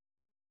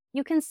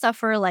can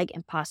suffer like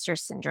imposter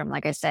syndrome,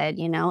 like I said,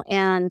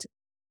 and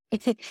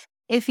if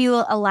if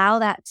you allow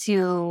that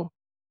to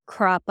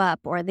crop up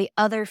or the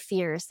other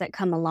fears that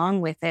come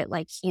along with it,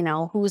 like,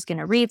 who's going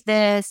to read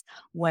this?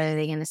 What are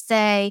they going to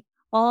say?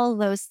 All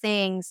those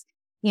things,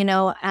 you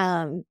know,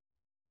 um,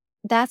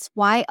 that's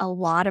why a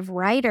lot of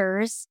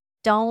writers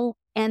don't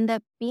end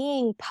up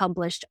being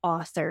published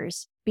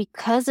authors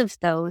because of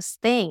those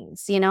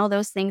things,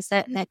 those things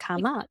that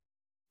come up.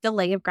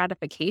 Delay of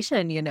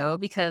gratification,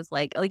 because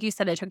like you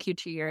said, it took you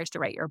 2 years to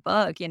write your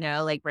book,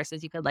 like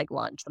versus you could like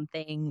launch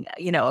something,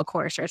 a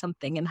course or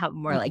something and have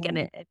more like an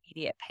Mhm,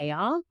 immediate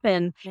payoff.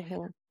 And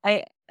mhm.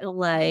 I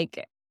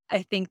like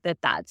I think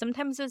that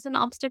sometimes is an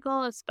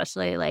obstacle,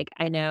 especially like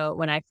I know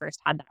when I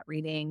first had that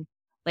reading,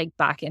 like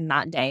back in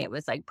that day, it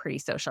was like pre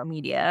social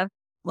media,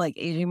 like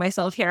aging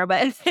myself here,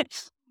 but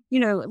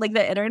like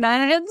the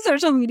internet and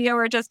social media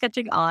were just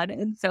catching on.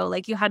 And so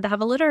like you had to have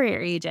a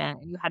literary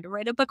agent and you had to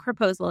write a book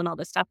proposal and all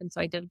this stuff. And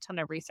so I did a ton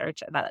of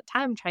research at that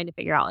time trying to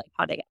figure out like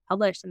how to get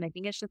published. And I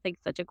think it's just like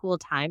such a cool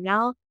time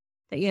now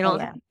that you Oh, don't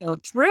have yeah. to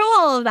go through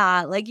all of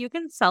that. Like you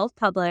can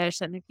self-publish.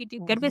 And if you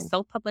do good with Mhm,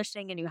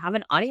 self-publishing and you have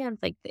an audience,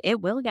 like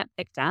it will get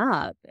picked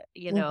up,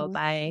 mhm.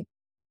 by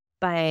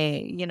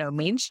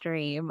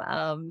mainstream.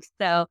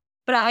 So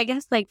but I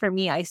guess like for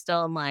me, I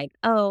still am like,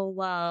 oh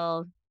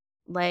well,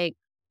 like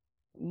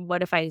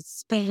what if I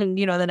spend,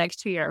 the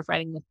next 2 years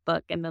writing this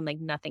book and then like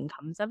nothing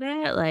comes of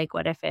it? Like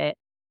what if it,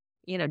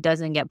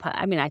 doesn't get put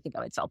I mean, I think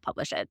I would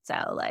self-publish it.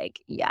 So like,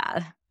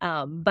 yeah.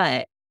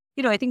 But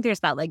I think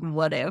there's that like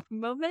what if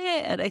moment.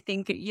 And I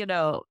think,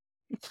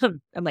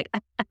 I'm like,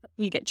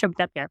 you get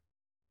choked up here.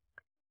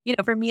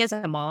 For me as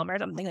a mom or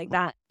something like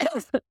that,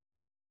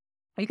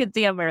 you can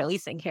see I'm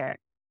releasing here.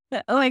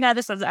 Oh my God,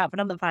 this doesn't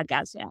happen on the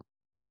podcast. Yeah.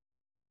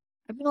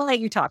 I'm gonna let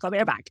you talk. I'll be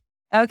right back.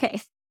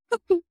 Okay.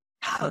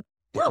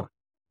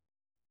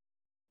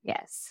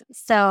 Yes.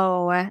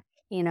 So,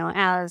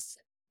 as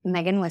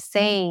Megan was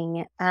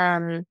saying,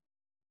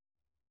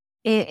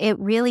 it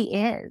really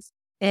is.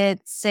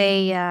 It's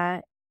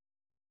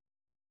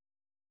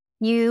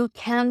you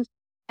can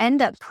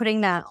end up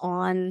putting that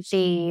on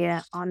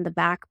the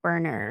back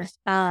burner,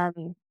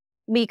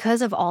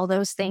 because of all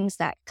those things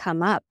that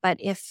come up. But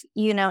if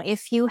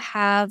you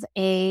have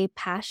a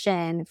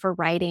passion for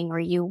writing or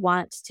you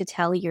want to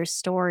tell your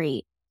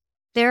story,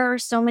 there are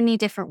so many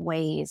different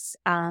ways,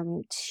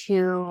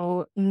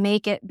 to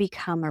make it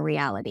become a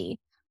reality.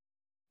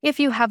 If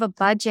you have a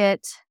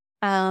budget,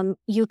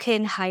 you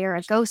can hire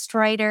a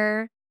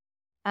ghostwriter.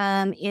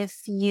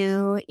 If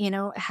you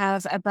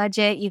have a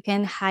budget, you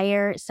can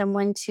hire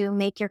someone to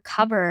make your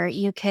cover.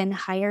 You can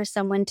hire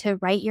someone to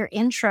write your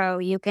intro.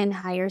 You can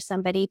hire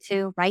somebody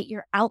to write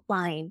your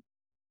outline.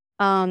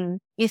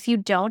 If you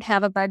don't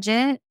have a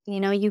budget,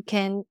 you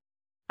can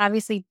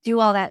obviously do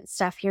all that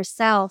stuff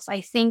yourself. I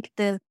think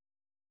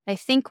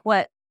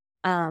what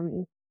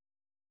um,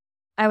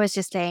 I was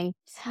just saying,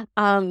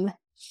 um,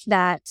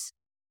 that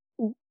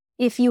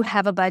if you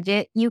have a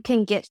budget, you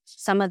can get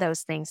some of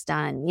those things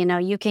done.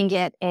 You can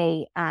get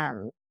a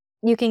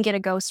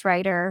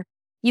ghostwriter.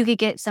 You could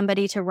get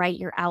somebody to write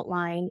your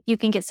outline. You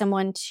can get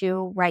someone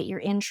to write your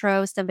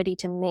intro, somebody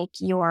to make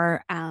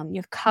your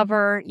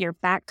cover, your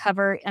back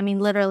cover. I mean,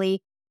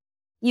 literally,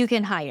 you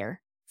can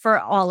hire for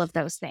all of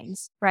those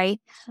things, right?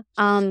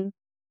 Um,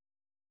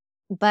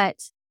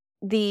 but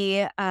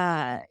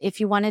if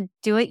you want to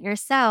do it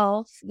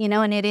yourself,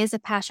 and it is a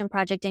passion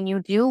project and you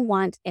do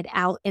want it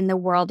out in the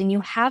world and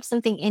you have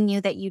something in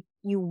you that you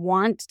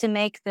want to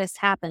make this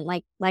happen,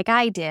 like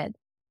I did.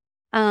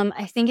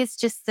 I think it's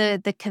just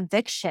the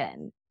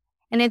conviction.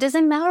 And it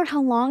doesn't matter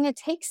how long it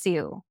takes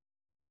you.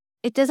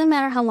 It doesn't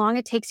matter how long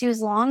it takes you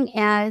as long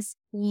as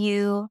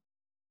you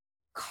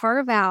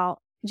carve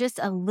out just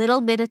a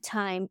little bit of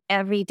time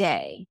every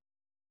day.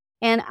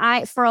 And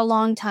for a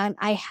long time,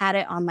 I had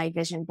it on my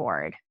vision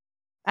board.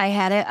 I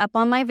had it up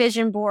on my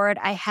vision board.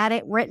 I had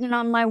it written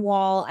on my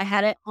wall. I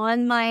had it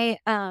on my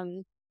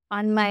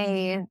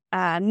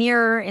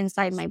mirror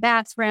inside my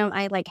bathroom.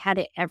 I like had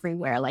it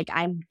everywhere. Like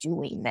I'm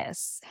doing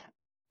this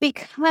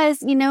because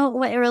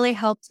what it really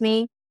helped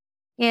me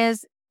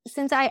is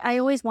since I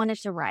always wanted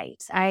to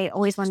write. I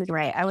always wanted to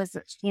write. I was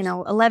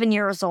 11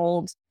 years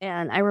old,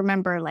 and I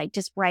remember like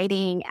just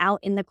writing out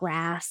in the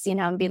grass,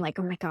 and being like,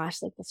 oh my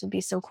gosh, like this would be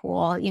so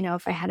cool,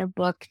 if I had a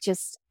book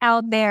just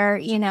out there,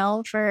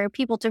 for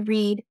people to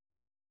read.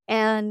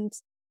 And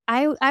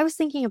I was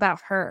thinking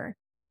about her.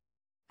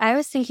 I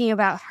was thinking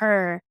about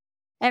her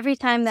every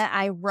time that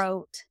I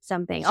wrote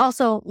something.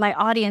 Also, my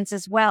audience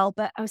as well,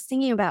 but I was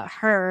thinking about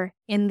her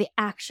in the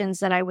actions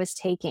that I was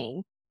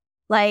taking.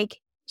 Like,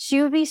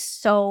 she would be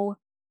so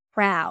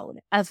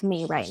proud of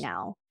me right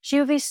now. She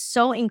would be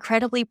so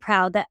incredibly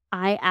proud that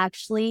I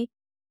actually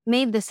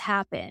made this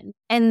happen.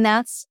 And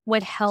that's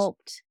what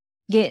helped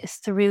get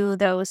through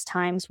those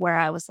times where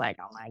I was like,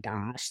 oh my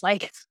gosh,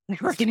 like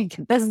we're going to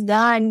get this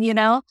done,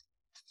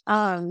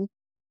 Um,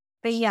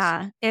 but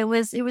yeah, it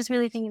was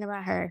really thinking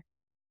about her.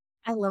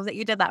 I love that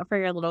you did that for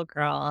your little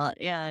girl.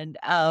 And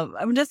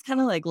I'm just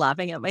kind of like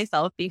laughing at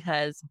myself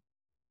because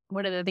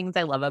one of the things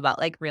I love about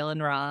like real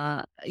and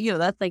raw,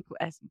 that's like,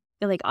 I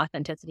feel like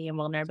authenticity and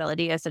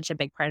vulnerability is such a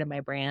big part of my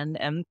brand.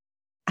 And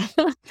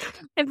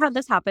I've had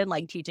this happen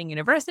like teaching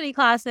university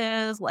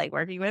classes, like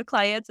working with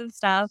clients and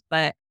stuff,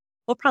 but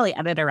we'll probably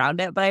edit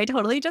around it. But I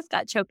totally just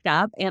got choked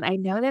up. And I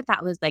know that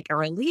that was like a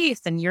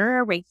release, and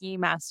you're a Reiki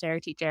master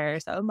teacher.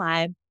 So am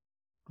I.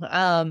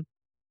 Um,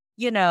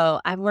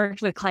 I've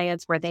worked with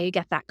clients where they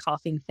get that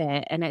coughing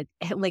fit, and it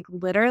like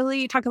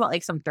literally talk about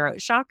like some throat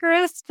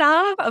chakra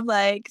stuff. I'm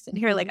like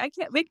sitting here like I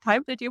can't make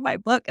time to do my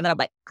book, and then I'm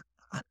like,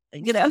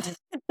 you know,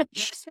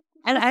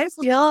 and I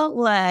feel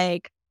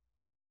like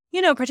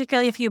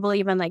particularly if you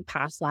believe in like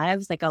past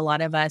lives, like a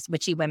lot of us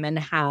witchy women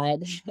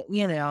had,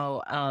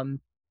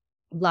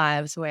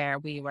 lives where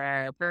we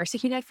were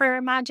persecuted for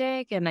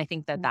magic, and I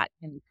think that that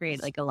can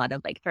create like a lot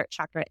of like throat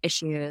chakra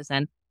issues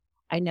and.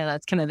 I know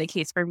that's kind of the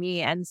case for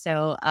me. And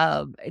so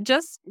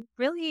just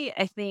really,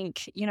 I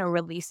think,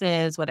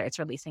 releases, whether it's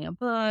releasing a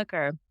book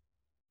or,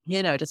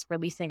 just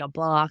releasing a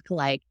block,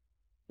 like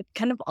it's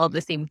kind of all the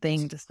same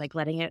thing, just like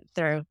letting it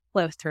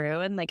flow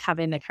through and like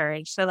having the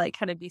courage to like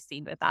kind of be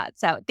seen with that.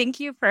 So thank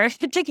you for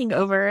taking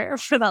over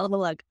for that little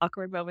like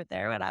awkward moment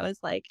there when I was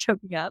like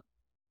choking up.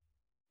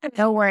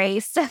 No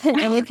worries.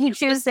 And if you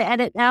choose to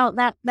edit out,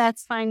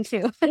 that's fine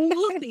too.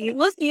 We'll see.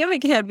 We'll see if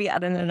it can be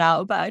edited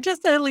out, but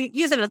just to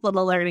use it as a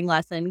little learning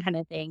lesson kind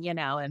of thing, and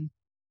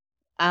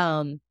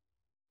I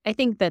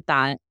think that,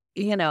 that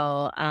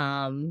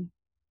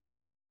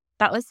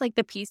was like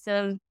the piece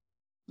of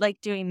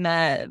like doing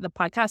the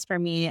podcast for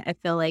me. I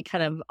feel like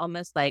kind of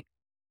almost like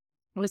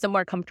it was a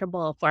more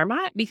comfortable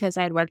format because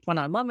I had worked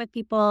one-on-one with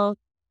people.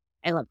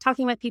 I love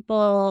talking with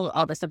people.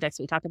 All the subjects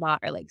we talk about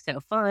are like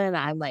so fun.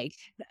 I'm like,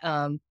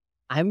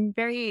 I'm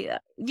very,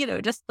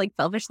 just like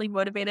selfishly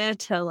motivated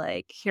to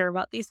like hear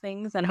about these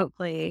things, and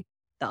hopefully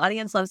the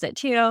audience loves it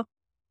too.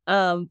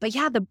 But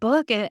yeah, the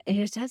book, it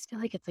does feel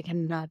like it's like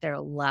another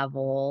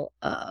level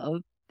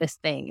of this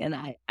thing. And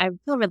I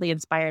feel really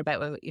inspired by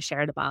what you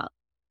shared about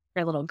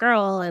your little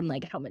girl and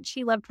like how much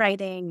she loved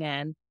writing.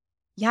 And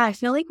yeah, I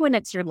feel like when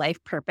it's your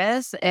life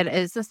purpose, it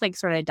is this like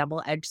sort of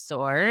double-edged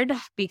sword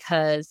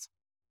because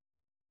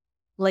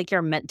like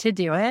you're meant to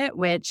do it,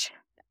 which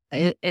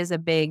is a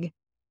big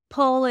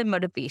pull and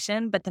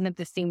motivation. But then at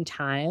the same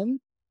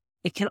time,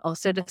 it can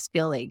also just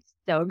feel like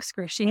so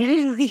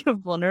excruciatingly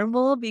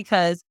vulnerable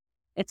because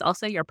it's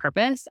also your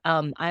purpose.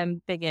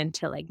 I'm big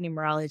into like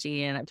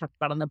numerology, and I've talked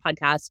about on the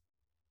podcast.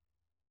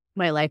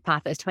 My life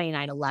path is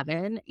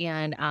 2911,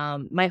 and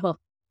my whole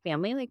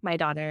family, like my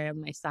daughter and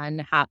my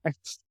son,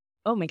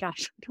 oh my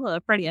gosh, hello,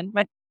 Freudian.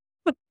 My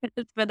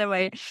husband and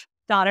my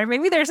daughter.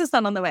 Maybe there's a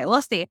son on the way.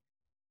 We'll see.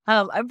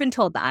 I've been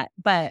told that,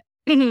 but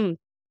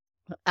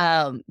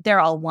they're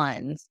all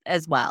ones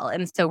as well.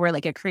 And so we're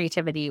like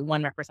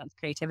one represents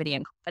creativity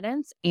and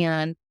confidence.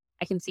 And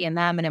I can see in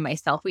them and in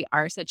myself, we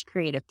are such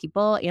creative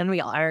people and we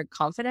are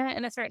confident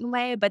in a certain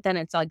way. But then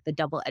it's like the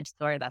double-edged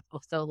sword that's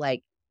also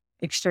like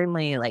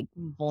extremely like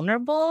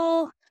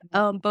vulnerable,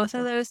 both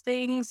of those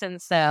things. And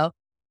so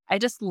I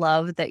just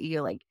love that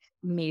you like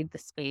made the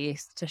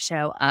space to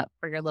show up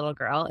for your little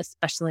girl,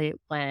 especially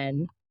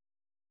when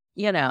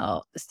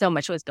so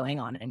much was going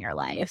on in your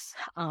life,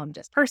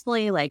 just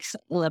personally, like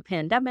the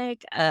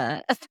pandemic,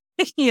 all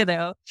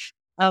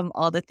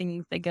the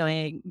things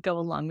that go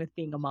along with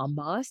being a mom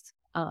boss.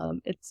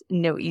 It's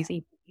no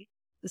easy feat.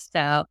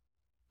 So,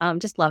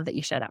 just love that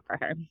you showed up for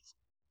her.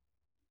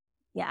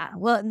 Yeah.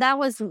 Well, that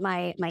was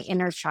my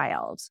inner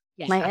child.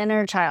 Yeah. My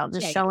inner child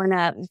just showing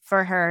up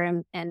for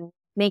her and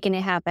making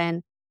it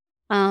happen.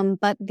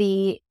 But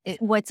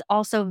what's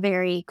also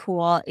very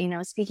cool,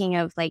 speaking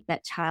of like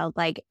that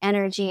childlike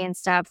energy and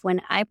stuff,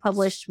 when I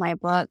published my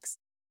books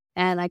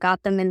and I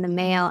got them in the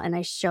mail and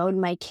I showed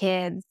my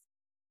kids,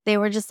 they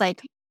were just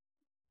like,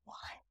 what?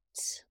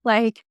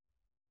 Like,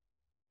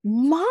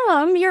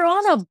 Mom, you're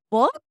on a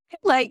book?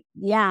 Like,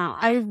 yeah,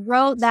 I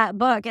wrote that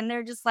book. And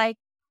they're just like,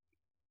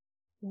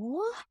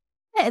 what?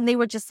 And they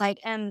were just like,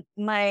 and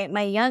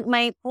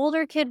my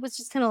older kid was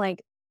just kind of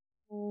like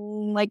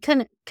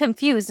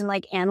confused and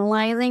like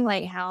analyzing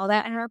like how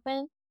that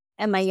happened.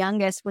 And my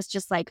youngest was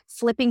just like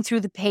flipping through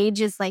the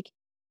pages like,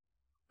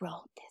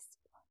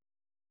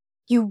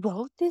 you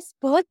wrote this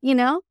book,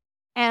 And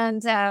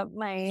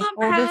my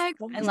oldest,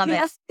 I love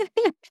it.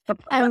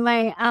 and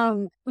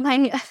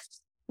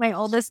my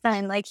oldest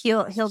son, like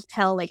he'll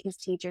tell like his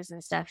teachers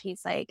and stuff.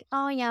 He's like,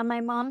 oh yeah,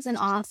 my mom's an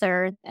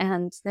author,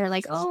 and they're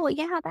like, oh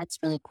yeah, that's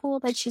really cool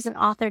that she's an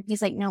author. And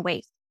he's like, no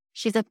wait,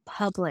 she's a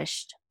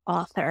published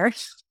author.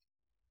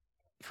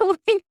 But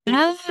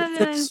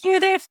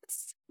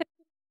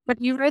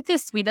you wrote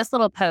this sweetest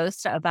little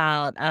post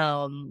about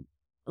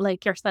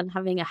like your son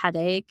having a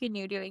headache and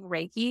you doing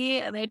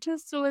Reiki, and it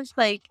just was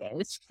like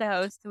it's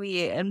so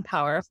sweet and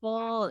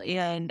powerful.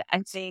 And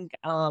I think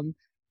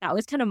that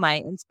was kind of my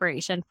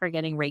inspiration for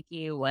getting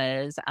Reiki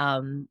was,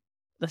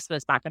 this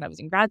was back when I was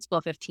in grad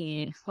school,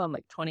 15, well, I'm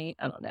like 20,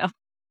 I don't know.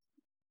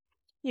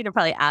 You know,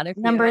 probably add a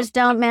few Numbers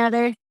don't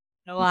matter.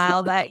 in a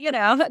while, but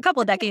a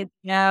couple of decades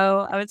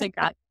ago, I was in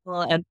grad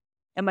school and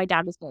my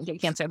dad was going through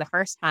cancer the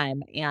first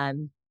time.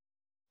 And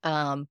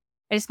I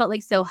just felt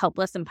like so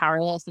helpless and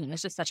powerless. And it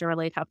was just such a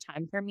really tough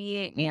time for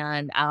me.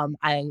 And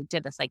I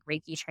did this like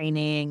Reiki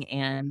training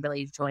and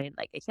really joined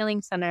like a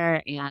healing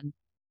center. And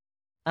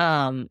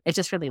it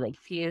just really like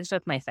fused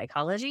with my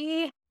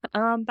psychology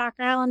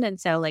background.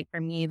 And so like for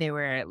me, they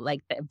were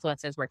like the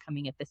influences were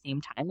coming at the same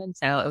time. And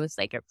so it was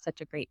like such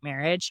a great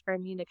marriage for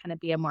me to kind of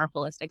be a more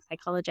holistic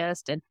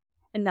psychologist and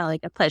now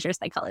like a pleasure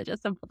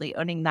psychologist. I'm really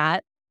owning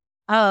that.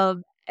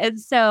 And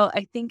so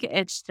I think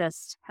it's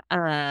just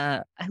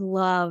I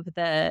love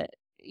the,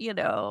 you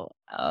know,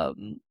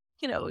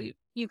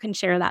 you can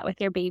share that with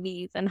your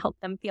babies and help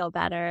them feel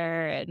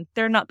better. And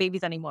they're not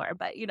babies anymore,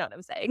 but you know what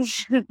I'm saying.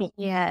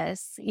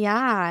 Yes.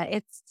 Yeah.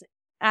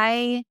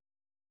 I,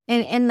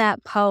 in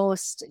that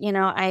post,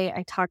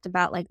 I talked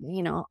about like,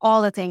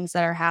 all the things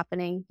that are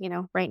happening,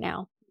 right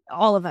now.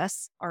 All of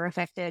us are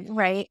affected,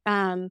 right?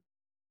 And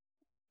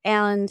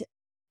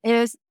it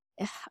was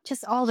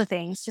just all the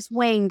things just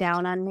weighing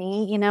down on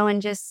me,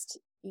 and just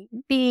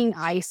being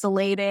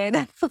isolated,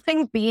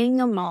 like being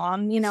a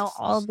mom,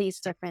 all these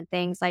different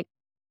things. Like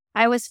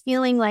I was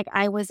feeling like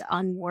I was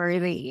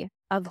unworthy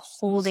of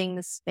holding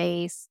the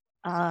space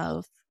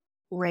of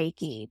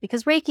Reiki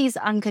because Reiki is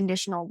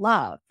unconditional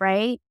love,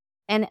 right?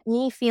 And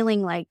me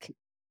feeling like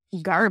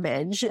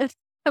garbage,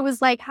 I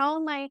was like, how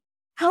am I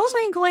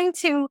going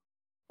to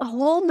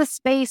hold the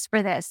space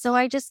for this? So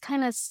I just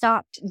kind of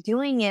stopped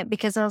doing it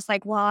because I was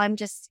like, well, I'm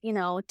just,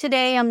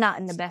 today I'm not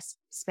in the best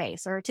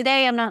space or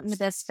today I'm not in the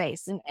best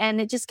space. And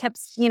it just kept,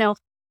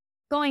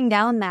 going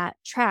down that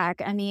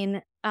track. I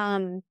mean,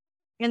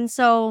 and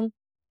so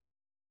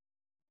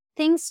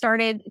things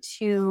started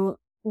to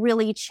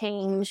really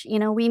change.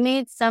 We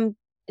made some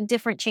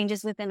different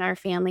changes within our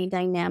family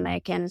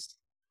dynamic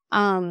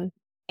and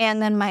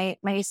then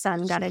my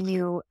son got a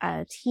new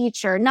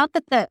teacher. Not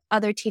that the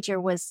other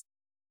teacher was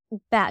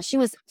bad. She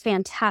was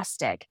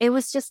fantastic. It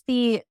was just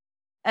the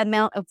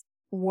amount of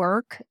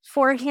work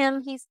for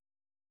him. He's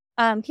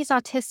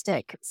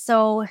autistic,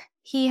 so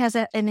he has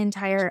an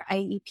entire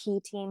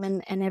IEP team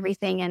and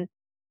everything.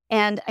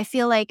 And I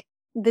feel like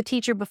the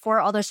teacher before,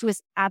 although she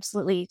was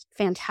absolutely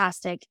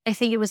fantastic, I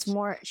think it was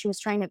more she was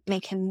trying to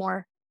make him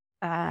more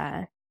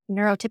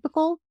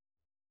neurotypical.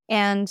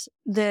 And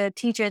the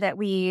teacher that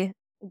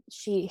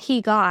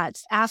he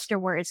got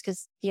afterwards,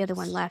 because the other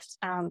one left,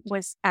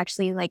 was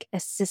actually like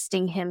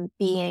assisting him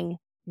being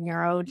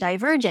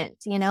neurodivergent,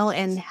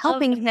 and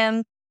helping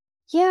him.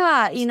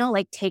 Yeah,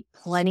 like take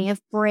plenty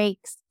of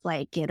breaks,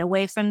 like get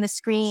away from the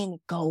screen,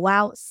 go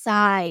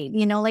outside,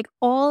 like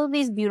all of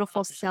these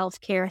beautiful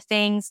self-care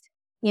things,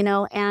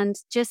 and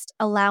just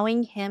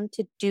allowing him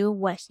to do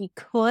what he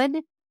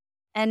could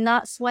and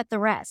not sweat the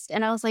rest.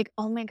 And I was like,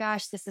 oh my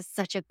gosh, this is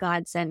such a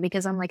godsend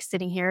because I'm like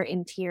sitting here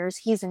in tears.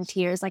 He's in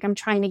tears. Like I'm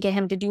trying to get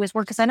him to do his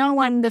work because I don't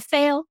want him to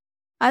fail.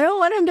 I don't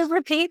want him to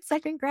repeat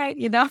second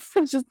grade,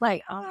 I'm just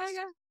like, oh my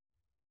God.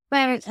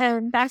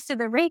 But back to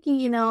the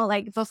Reiki,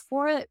 like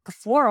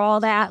before all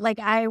that, like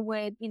I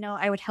would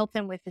help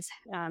him with his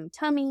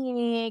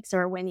tummy aches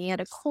or when he had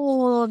a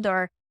cold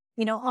or,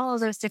 all of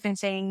those different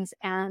things.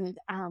 And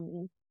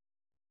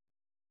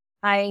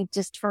I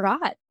just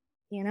forgot.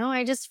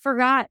 I just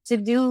forgot to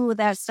do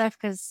that stuff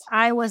because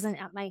I wasn't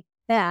at my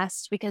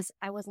best because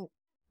I wasn't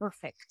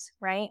perfect,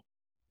 right?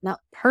 Not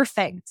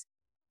perfect.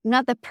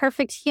 Not the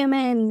perfect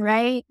human,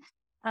 right?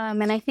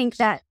 And I think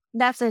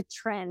that's a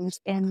trend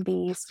in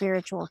the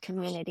spiritual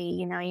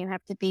community. You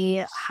have to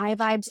be high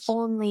vibes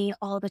only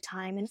all the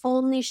time and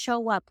only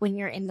show up when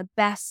you're in the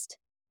best,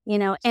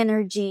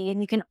 energy.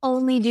 And you can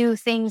only do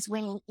things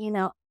when,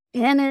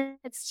 and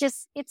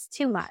it's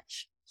too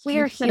much. We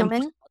are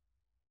human.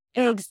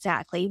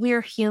 Exactly.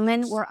 We're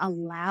human. We're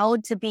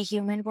allowed to be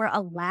human. We're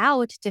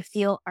allowed to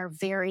feel our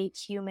very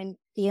human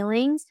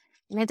feelings.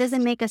 And it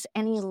doesn't make us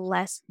any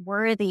less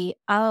worthy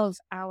of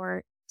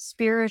our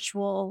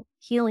spiritual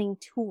healing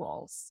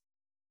tools.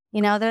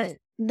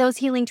 Those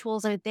healing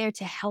tools are there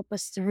to help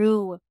us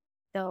through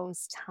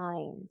those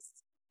times.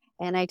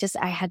 And I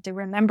had to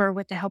remember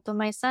with the help of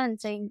my son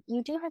saying,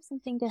 you do have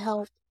something to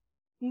help.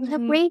 You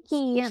have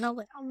Reiki. And I'm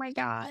like, oh my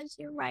gosh,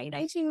 you're right.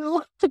 I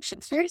do.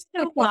 You're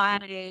so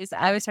wise.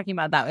 I was talking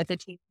about that with the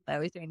team that I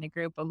was doing the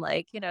group. I'm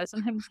like,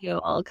 sometimes you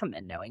all come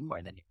in knowing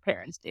more than your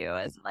parents do,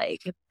 as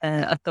like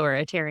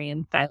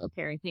authoritarian style of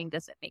parenting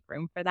doesn't make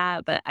room for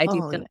that. But I do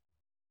feel like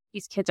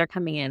these kids are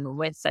coming in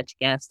with such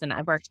gifts, and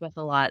I've worked with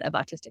a lot of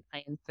autistic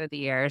clients through the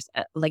years,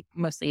 like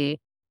mostly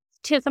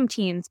to some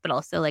teens, but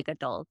also like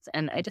adults.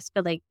 And I just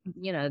feel like,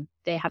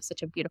 they have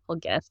such a beautiful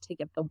gift to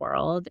give the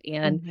world.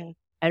 And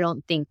I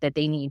don't think that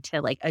they need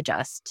to like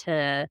adjust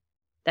to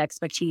the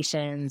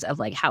expectations of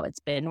like how it's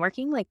been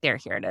working. Like they're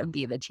here to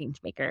be the change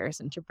makers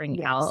and to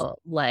bring out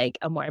like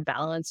a more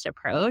balanced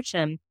approach.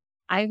 And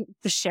I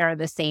share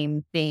the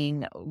same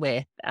thing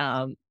with,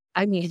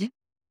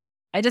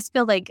 I just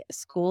feel like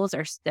schools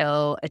are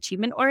so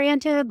achievement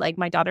oriented. Like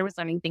my daughter was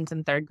learning things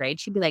in third grade.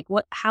 She'd be like,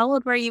 "What? How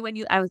old were you when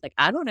you?" I was like,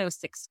 "I don't know,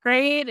 sixth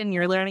grade," and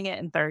you're learning it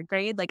in third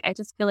grade. Like I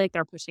just feel like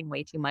they're pushing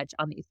way too much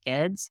on these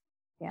kids.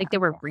 Yeah. Like they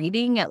were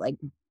reading at like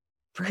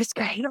first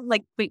grade. I'm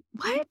like, wait,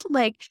 what?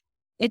 Like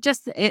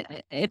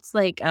it's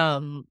like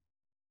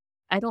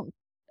I don't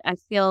I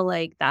feel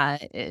like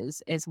that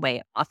is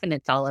way off and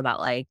it's all about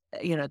like,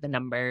 the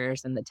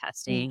numbers and the Mm.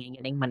 testing and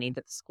getting money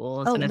to the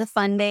schools Oh, and the it's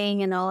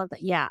funding and all of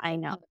that. Yeah, I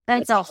know.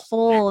 That's it's a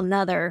whole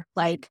nother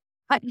like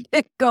I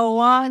could go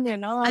on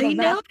and on I about.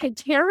 know it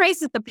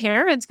terrorizes the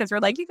parents because we're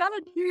like, you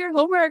gotta do your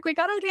homework. We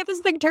gotta get this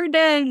thing turned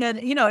in. And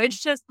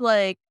it's just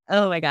like,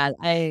 oh my God.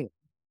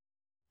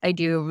 I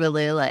do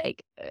really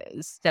like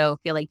so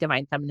feel like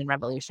divine feminine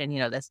revolution,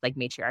 this like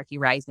matriarchy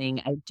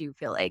rising. I do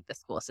feel like the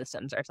school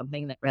systems are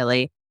something that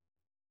really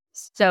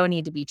so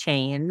need to be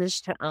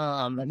changed.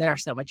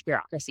 There's so much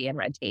bureaucracy and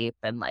red tape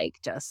and like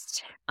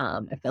just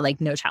I feel like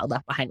No Child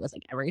Left Behind was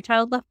like every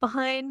child left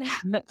behind.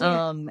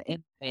 Yeah. In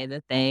the way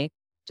that they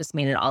just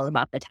made it all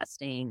about the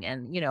testing.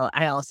 And,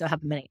 I also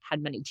have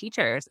had many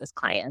teachers as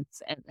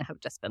clients and have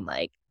just been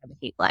like, I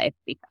hate life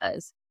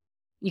because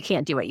you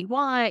can't do what you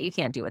want, you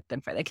can't do what's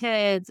good for the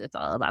kids. It's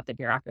all about the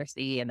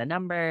bureaucracy and the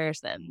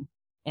numbers. And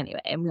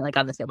anyway, I'm like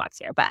on the soapbox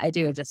here, but I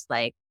do just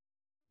like,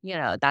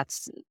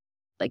 that's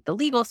like the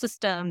legal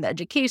system, the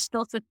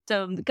educational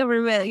system, the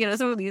government,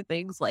 some of these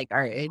things like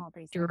are All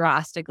these things.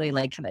 drastically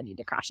like kind of need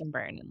to crash and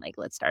burn and like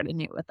let's start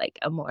anew with like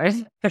a more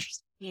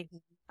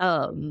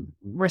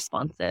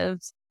responsive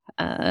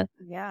Yeah,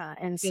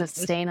 and you know,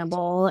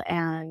 sustainable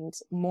and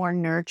more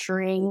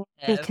nurturing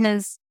uh,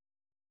 because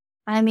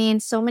I mean,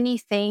 so many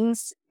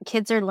things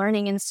kids are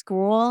learning in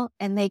school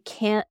and they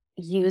can't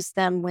use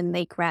them when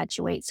they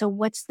graduate. So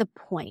what's the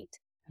point?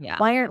 yeah.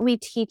 Why aren't we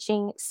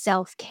teaching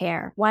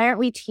self-care? Why aren't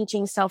we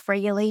teaching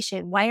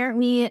self-regulation? Why aren't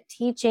we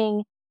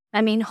teaching,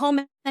 I mean,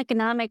 home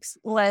economics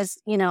was,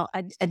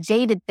 a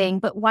dated thing,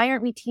 but why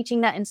aren't we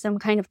teaching that in some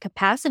kind of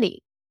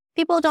capacity?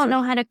 People don't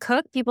know how to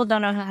cook. People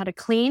don't know how to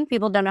clean.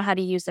 People don't know how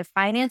to use their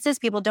finances.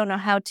 People don't know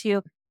how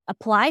to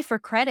apply for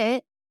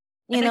credit.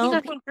 You And I think know,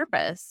 that's on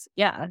purpose.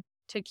 Yeah.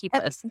 To keep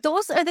us.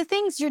 those are the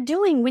things you're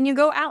doing when you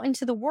go out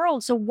into the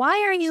world. So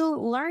why are you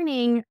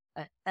learning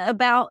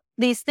about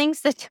these things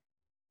that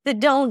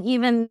don't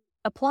even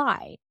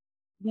apply?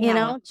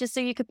 Yeah. Just so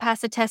you could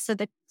pass a test so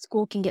the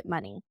school can get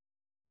money.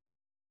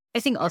 I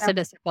think Yeah. also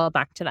to circle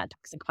back to that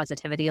toxic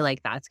positivity,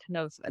 like that's kind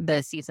of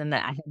the season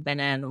that I had been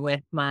in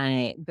with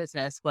my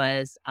business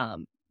was,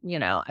 I'm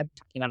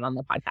talking about on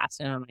the podcast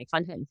and on my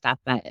content and stuff,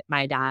 but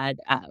my dad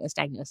was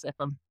diagnosed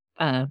with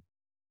uh,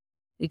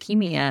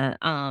 leukemia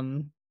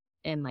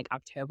in like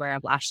October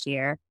of last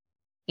year.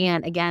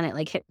 And again, it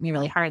like hit me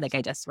really hard, like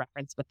I just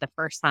referenced with the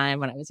first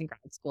time when I was in grad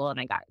school and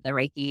I got the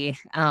Reiki.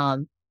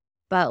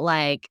 But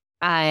like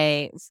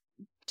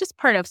just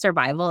part of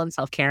survival and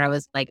self-care, I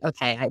was like,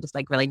 okay, I just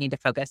like really need to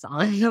focus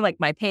on like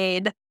my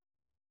paid,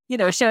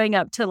 showing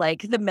up to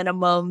like the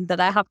minimum that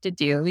I have to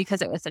do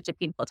because it was such a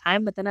painful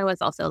time. But then I was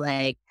also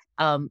like,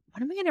 what am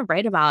I going to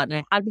write about?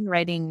 And I had been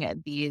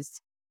writing these,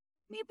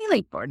 maybe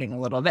like bordering a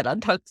little bit on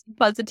toxic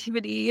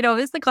positivity, it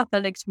was like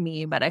authentic to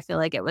me, but I feel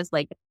like it was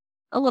like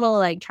a little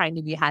like trying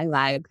to be high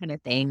vibe kind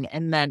of thing.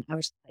 And then I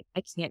was just like,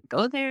 I can't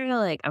go there.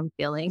 Like I'm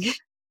feeling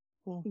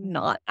Mhm.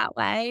 not that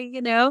way,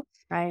 Right.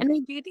 And I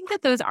do think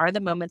that those are the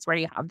moments where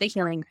you have the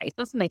healing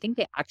crisis. And I think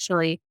they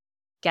actually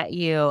get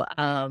you,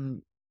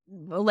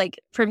 like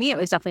for me, it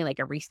was definitely like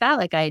a reset.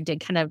 Like I did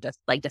kind of just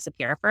like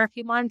disappear for a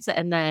few months.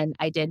 And then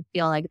I did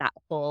feel like that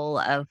pull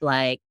of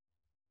like,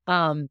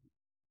 um,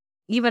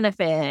 even if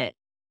it,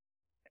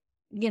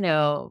 you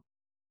know,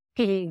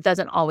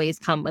 doesn't always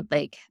come with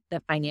like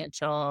the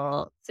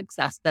financial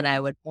success that I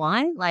would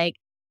want. Like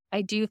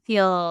I do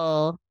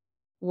feel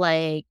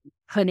like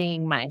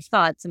putting my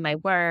thoughts and my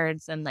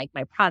words and like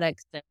my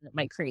products and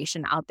my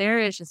creation out there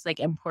is just like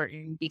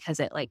important because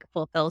it like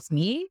fulfills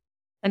me.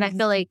 And I Mhm.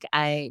 feel like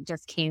I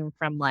just came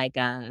from like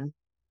um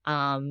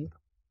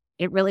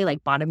it really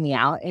like bottomed me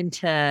out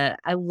into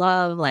I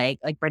love like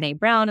Brene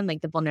Brown and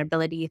like the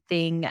vulnerability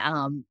thing.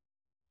 And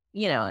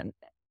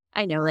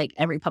I know like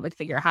every public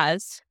figure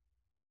has,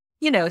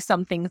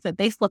 some things that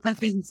they slip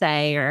up and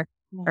say or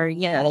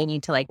Mhm. they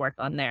need to like work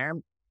on their,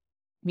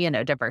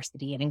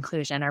 diversity and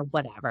inclusion or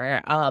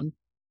whatever.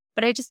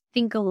 But I just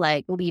think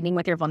like leading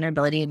with your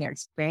vulnerability and your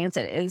experience,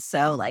 it is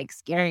so like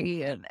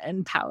scary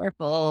and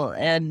powerful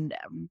and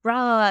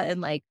raw.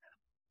 And like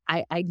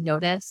I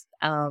noticed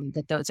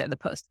that those are the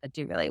posts that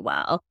do really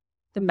well.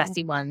 The Mhm.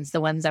 messy ones,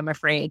 the ones I'm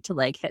afraid to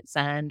like hit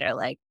send or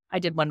like I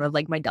did one with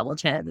like my double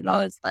chin and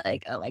I was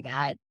like, oh my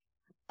God.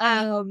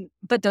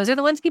 But those are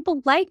the ones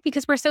people like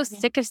because we're so Mhm.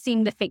 sick of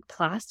seeing the fake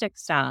plastic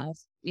stuff,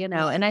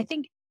 Yeah. and I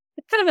think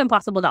it's kind of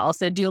impossible to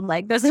also do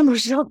like those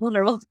emotional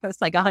vulnerable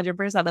posts like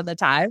 100% of the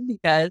time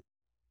because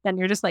then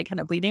you're just like kind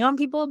of bleeding on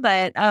people.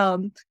 But,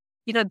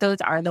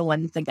 those are the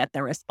ones that get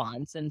the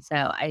response. And so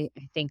I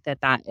think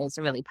that that is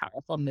a really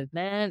powerful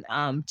movement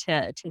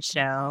to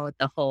show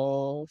the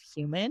whole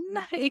human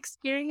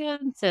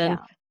experience. And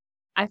Yeah.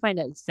 I find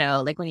it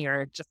so like when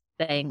you're just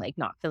saying like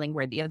not feeling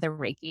worthy of the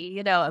Reiki,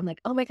 you know, I'm like,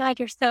 oh my God,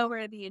 you're so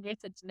worthy and you're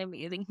such an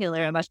amazing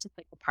healer. And that's just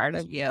like a part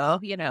of you,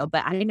 you know,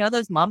 but I know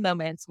those mom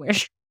moments where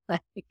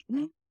like,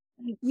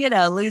 you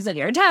know, losing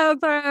your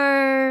temper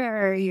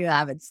or you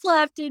haven't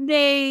slept in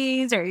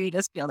days or you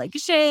just feel like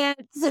shit.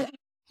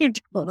 You're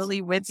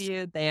totally with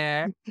you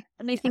there.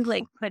 And I think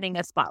like putting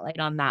a spotlight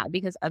on that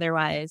because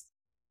otherwise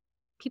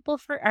people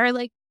are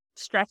like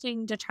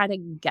stretching to try to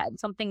get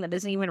something that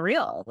isn't even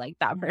real. Like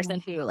that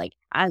person who like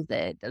has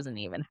it doesn't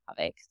even have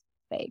it.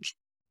 Fake.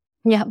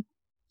 Yeah.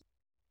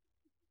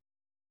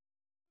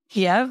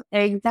 Yeah.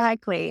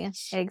 Exactly.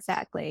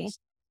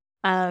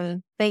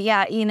 But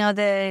yeah, you know,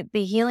 the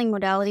healing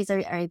modalities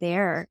are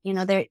there. You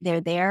know,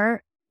 they're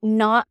there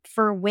not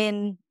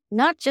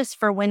just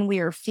for when we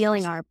are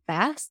feeling our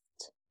best,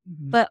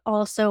 but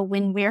also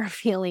when we're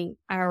feeling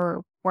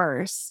our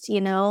worst, you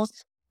know,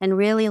 and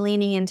really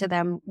leaning into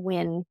them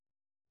when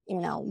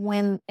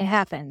it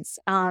happens.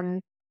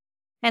 And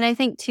I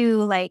think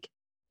too, like,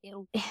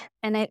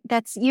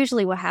 that's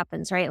usually what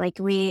happens, right? Like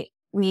when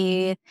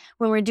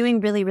we're doing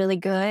really, really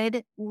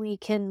good, we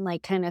can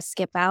like kind of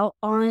skip out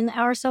on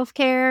our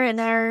self-care and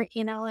our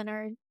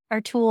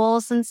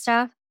tools and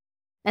stuff.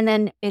 And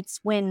then it's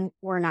when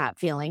we're not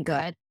feeling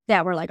good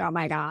that we're like, oh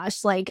my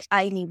gosh, like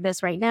I need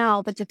this right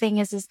now. But the thing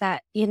is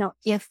that, you know,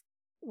 if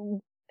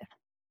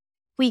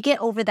we get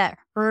over that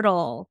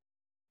hurdle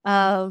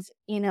of,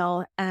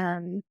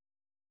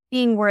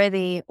 being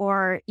worthy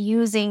or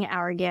using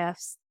our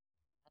gifts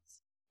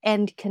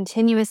and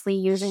continuously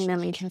using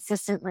them and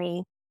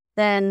consistently,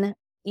 then,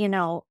 you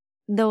know,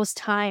 those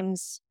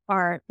times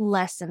are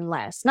less and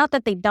less. Not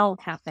that they don't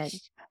happen,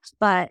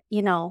 but,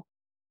 you know,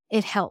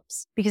 it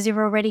helps because you've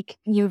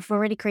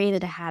already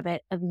created a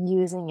habit of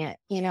using it,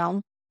 you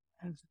know?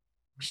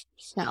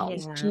 So,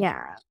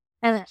 yeah.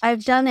 And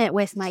I've done it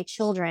with my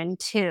children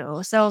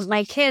too. So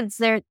my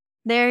kids,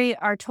 they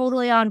are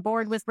totally on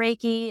board with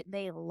Reiki.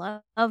 They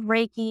love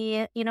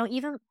Reiki. You know,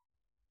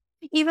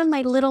 even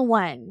my little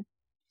one,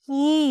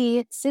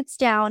 he sits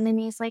down and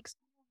he's like,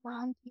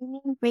 Mom, do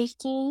you need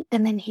Reiki?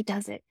 And then he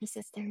does it. He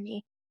sits there and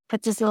he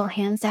puts his little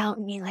hands out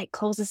and he like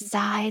closes his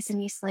eyes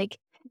and he's like,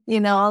 you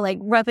know, like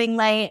rubbing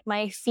my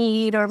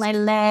feet or my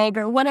leg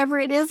or whatever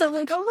it is. I'm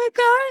like, oh my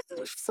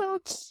God, it's so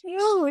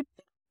cute.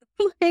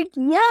 Like,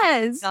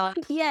 yes.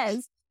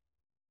 Yes.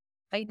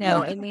 I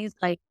know. And these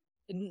like,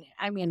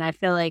 I mean, I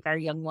feel like our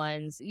young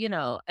ones, you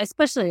know,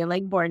 especially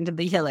like born to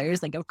the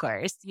healers, like, of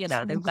course, you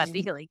know, they've got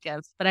the healing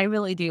gifts, but I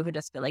really do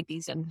just feel like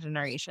these young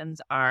generations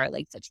are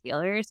like such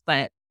healers.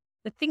 But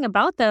the thing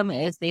about them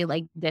is they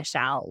like dish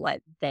out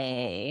what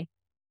they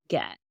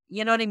get.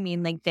 You know what I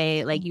mean? Like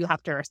you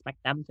have to respect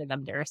them for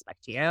them to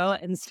respect you.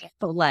 And so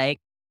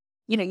like,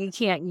 you know, you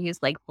can't use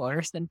like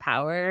force and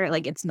power.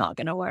 Like it's not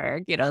going to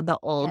work. You know, the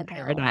old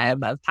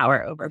paradigm of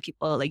power over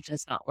people like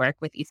does not work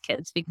with these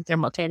kids because they're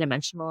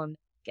multidimensional and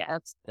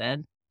gifts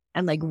and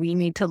like we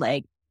need to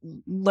like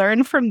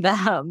learn from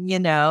them, you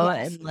know,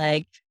 and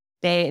like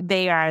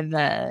they are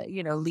the,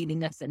 you know,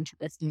 leading us into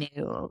this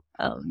new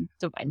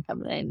divine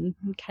feminine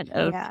kind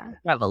of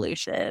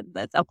revolution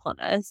that's upon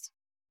us.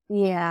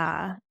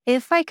 Yeah.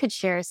 If I could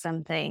share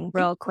something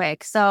real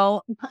quick.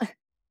 So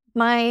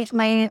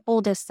my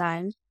oldest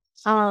son,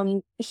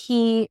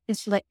 he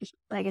is like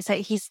I said,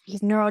 he's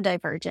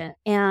neurodivergent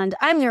and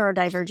I'm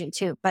neurodivergent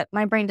too, but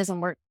my brain doesn't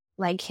work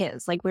like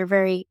his. Like we're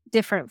very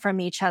different from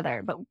each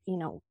other, but you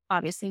know,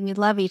 obviously we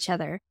love each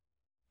other.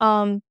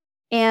 And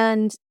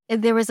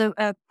there was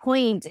a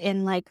point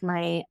in like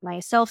my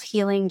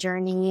self-healing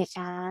journey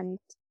and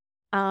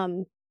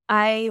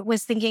I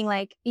was thinking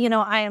like, you know,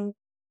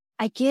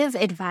 I give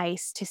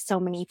advice to so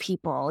many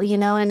people, you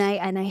know, and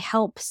I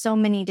help so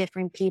many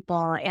different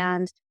people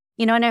and,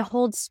 you know, and I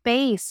hold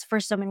space for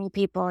so many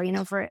people, you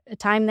know, for a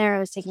time there, I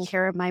was taking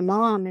care of my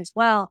mom as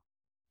well.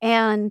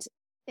 And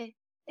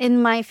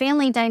in my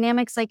family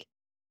dynamics, like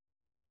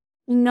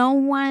no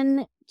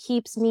one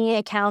keeps me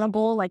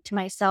accountable, like to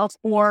myself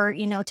or,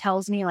 you know,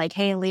 tells me like,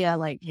 hey, Leah,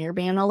 like you're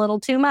being a little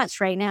too much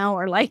right now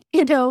or like,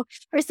 you know,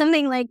 or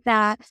something like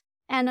that.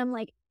 And I'm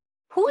like,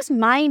 who's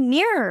my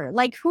mirror?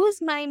 Like,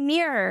 who's my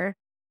mirror?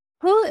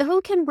 Who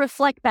can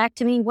reflect back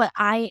to me what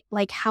I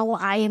like, how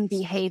I am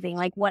behaving,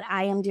 like what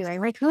I am doing?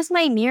 Like, who's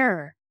my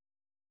mirror?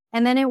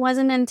 And then it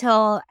wasn't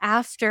until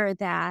after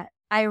that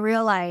I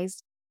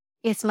realized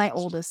it's my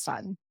oldest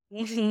son.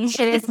 It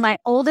is my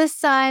oldest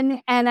son.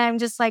 And I'm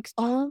just like,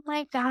 oh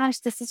my gosh,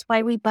 this is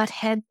why we butt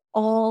heads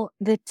all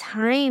the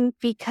time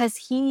because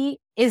he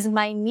is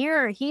my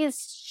mirror. He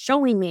is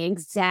showing me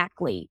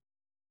exactly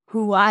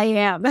who I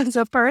am as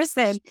a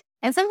person.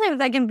 And sometimes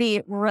that can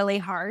be really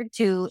hard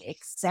to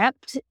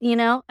accept, you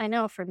know. I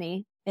know for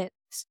me,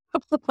 it's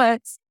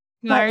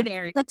hard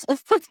area.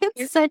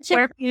 It's such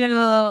a, you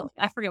know,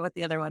 I forget what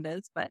the other one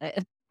is,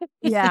 but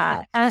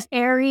yeah,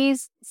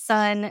 Aries,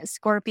 Sun,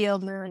 Scorpio,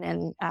 Moon,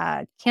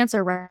 and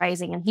Cancer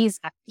rising, and he's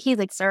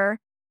like, sir,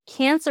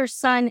 Cancer,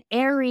 Sun,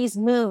 Aries,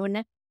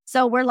 Moon.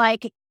 So we're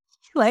like,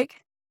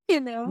 you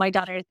know, my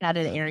daughter's had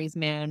an Aries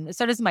moon.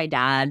 So does my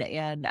dad,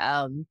 and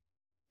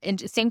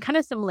and same kind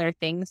of similar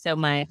thing. So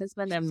my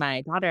husband and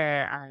my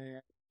daughter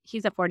are,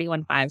 he's a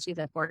 41.5, she's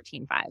a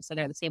 14.5. So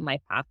they're the same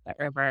life path but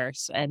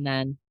reverse. And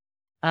then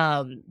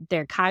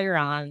their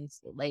Chirons,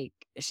 like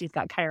she's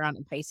got Chiron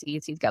in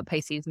Pisces, he's got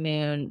Pisces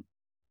moon,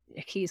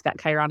 he's got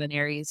Chiron in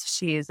Aries,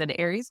 she's an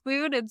Aries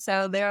moon. And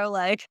so they're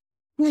like,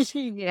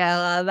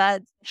 yeah,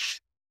 that's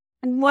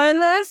one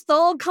of those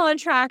soul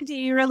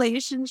contracty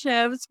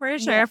relationships for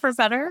sure, for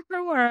better or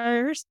for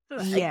worse.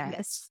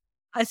 Yes.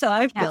 So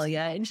I feel you.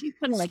 And she's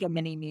kind of like a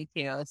mini me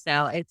too.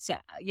 So it's,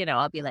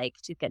 I'll be like,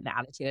 she's getting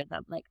attitude. And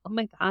I'm like, oh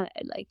my God,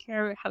 I like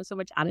her, have so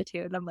much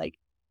attitude. And I'm like,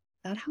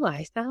 is that how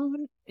I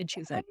sound? And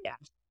she's like, yeah.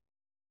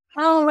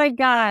 Oh my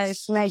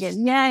gosh,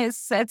 Megan.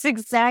 Yes, that's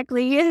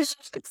exactly it.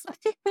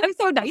 I'm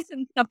so nice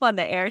and stuff on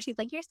the air. She's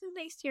like, you're so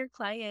nice to your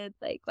clients.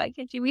 Like, why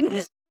can't you be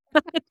nice?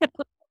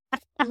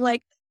 I'm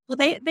like, well,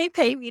 they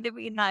pay me to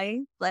be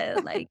nice.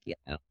 Like,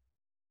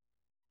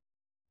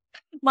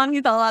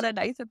 mommy's a lot of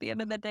nice at the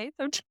end of the day.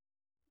 So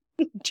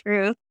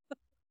true.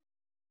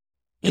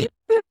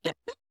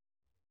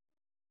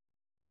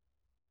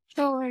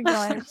 Oh my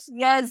gosh.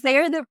 Yes, they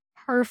are the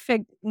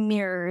perfect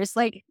mirrors,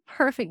 like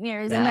perfect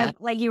mirrors. And that,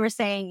 like you were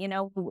saying,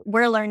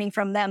 we're learning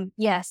from them.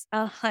 Yes,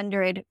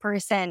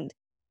 100%.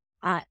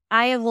 I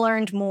have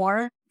learned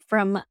more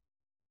from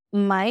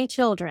my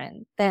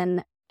children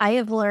than I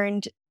have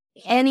learned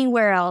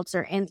anywhere else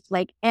or in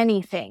like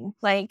anything.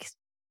 Like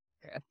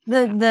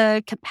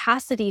the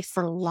capacity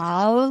for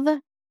love,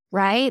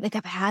 right? The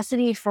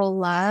capacity for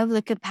love,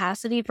 the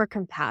capacity for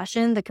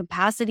compassion, the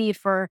capacity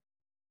for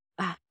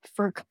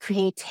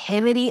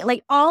creativity,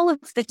 like all of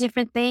the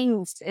different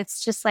things.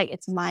 It's just like,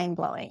 it's mind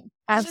blowing.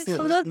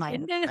 Absolutely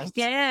mind blowing.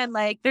 Yeah,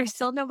 like there's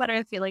still no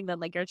better feeling than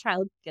like your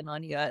child skin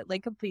on you. It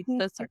like completes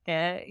the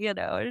circuit,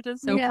 it's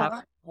just so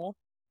powerful.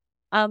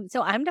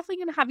 So I'm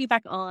definitely gonna have you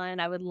back on.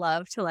 I would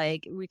love to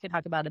we could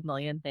talk about a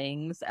million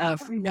things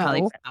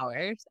probably for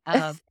hours.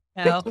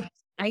 So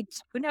I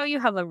do know you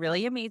have a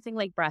really amazing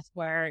breath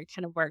work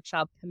kind of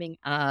workshop coming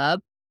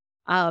up.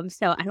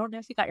 So I don't know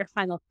if you got your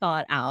final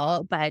thought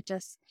out, but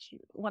just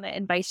want to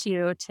invite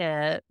you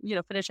to,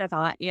 finish your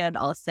thought and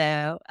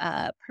also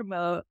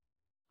promote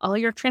all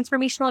your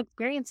transformational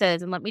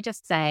experiences. And let me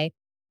just say,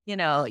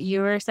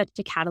 you were such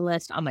a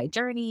catalyst on my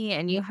journey,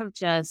 and you have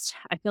just,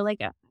 I feel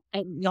like,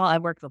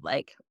 I've worked with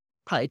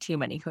probably too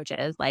many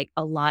coaches,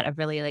 a lot of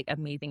really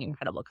amazing,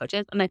 incredible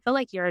coaches. And I feel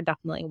like you're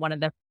definitely one of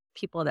the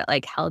people that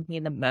held me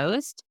the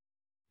most,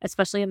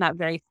 especially in that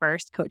very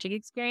first coaching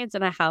experience.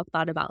 And I have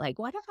thought about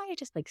what if I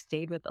just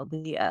stayed with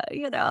Alea,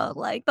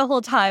 the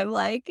whole time,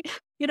 I'm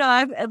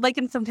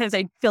and sometimes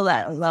I feel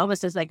that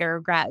almost as a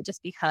regret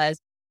just because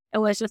it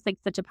was just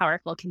such a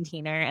powerful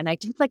container. And I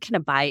just kind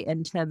of buy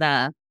into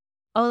the,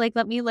 oh,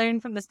 let me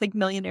learn from this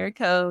millionaire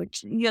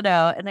coach,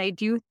 and I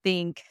do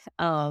think,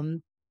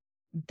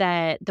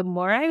 that the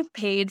more I've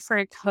paid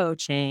for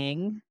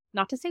coaching,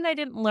 not to say that I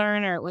didn't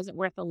learn or it wasn't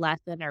worth a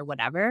lesson or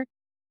whatever,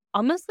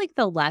 almost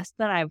the less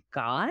that I've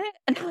got.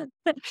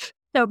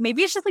 So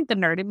maybe it's just the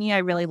nerd in me. I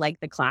really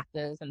like the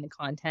classes and the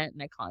content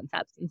and the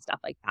concepts and stuff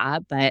like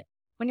that. But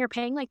when you're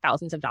paying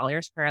thousands of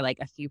dollars for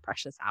a few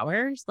precious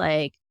hours,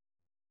 I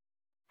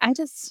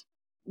just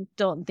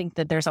don't think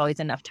that there's always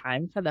enough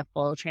time for the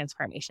full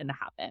transformation to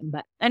happen.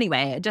 But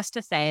anyway, just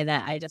to say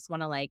that I just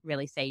want to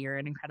really say you're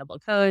an incredible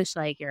coach,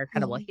 you're an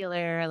incredible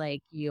healer,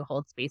 you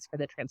hold space for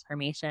the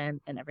transformation,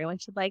 and everyone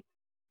should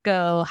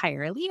go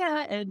hire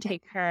Alea and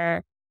take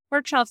her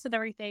workshops and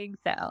everything.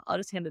 So I'll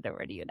just hand it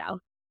over to you now.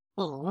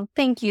 Oh,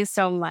 thank you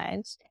so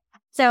much.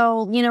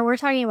 So, we're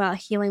talking about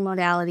healing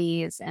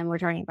modalities, and we're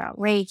talking about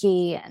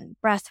Reiki and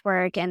breath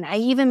work. And I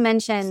even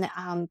mentioned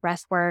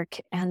breath work,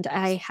 and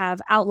I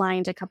have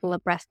outlined a couple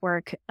of breath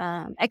work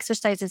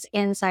exercises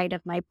inside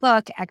of my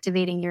book,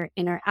 Activating Your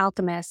Inner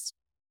Alchemist.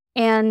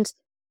 And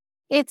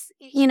it's,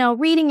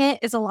 reading it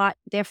is a lot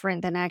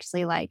different than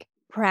actually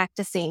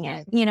practicing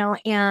it,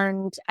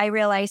 and I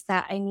realized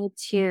that I need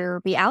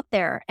to be out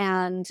there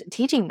and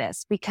teaching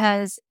this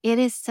because it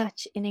is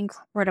such an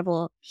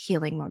incredible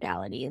healing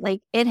modality.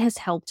 It has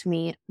helped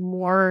me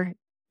more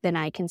than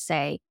I can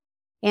say.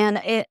 And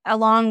it,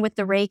 along with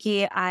the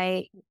Reiki,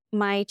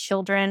 my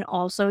children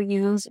also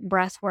use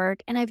breath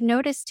work. And I've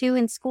noticed too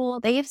in school,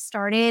 they have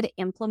started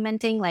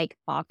implementing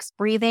box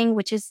breathing,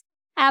 which is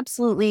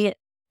absolutely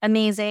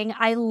amazing.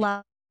 I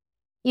love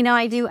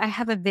I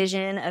have a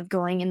vision of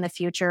going in the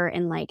future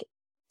and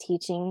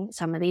teaching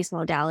some of these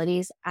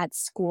modalities at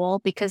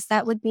school, because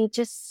that would be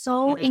just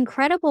so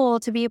incredible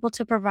to be able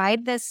to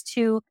provide this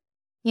to,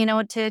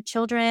 to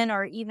children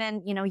or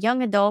even,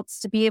 young adults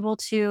to be able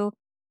to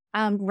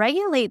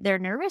regulate their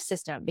nervous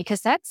system, because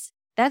that's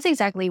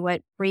exactly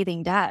what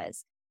breathing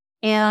does.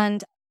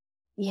 And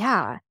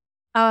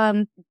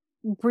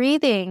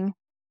breathing,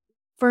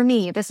 for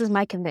me, this is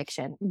my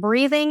conviction.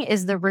 Breathing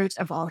is the root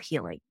of all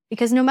healing,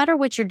 because no matter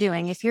what you're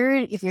doing, if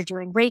you're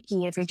doing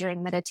Reiki, if you're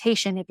doing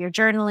meditation, if you're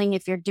journaling,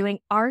 if you're doing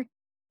art,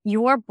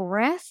 your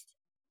breath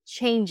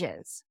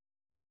changes.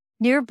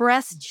 Your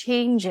breath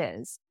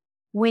changes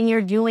when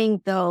you're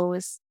doing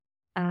those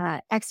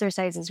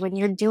exercises, when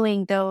you're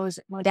doing those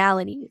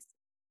modalities.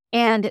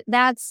 And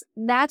that's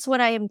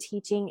what I am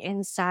teaching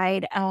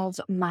inside of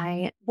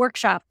my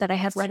workshop that I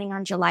have running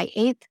on July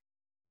 8th.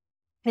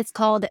 It's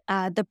called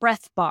the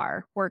Breath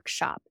Bar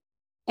Workshop.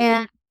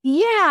 And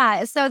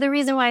yeah, so the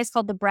reason why it's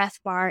called the Breath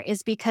Bar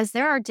is because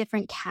there are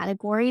different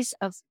categories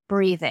of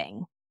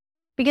breathing.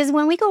 Because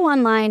when we go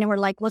online and we're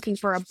like looking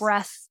for a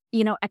breath,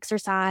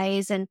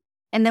 exercise, and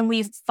then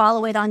we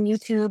follow it on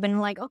YouTube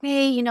and like,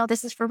 okay,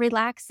 this is for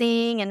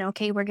relaxing, and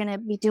okay, we're going to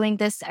be doing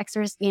this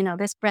exercise,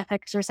 this breath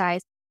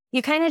exercise.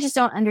 You kind of just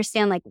don't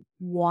understand like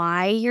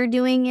why you're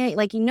doing it.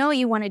 Like,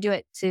 you want to do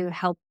it to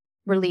help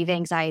relieve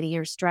anxiety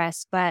or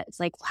stress, but it's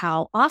like,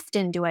 how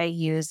often do I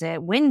use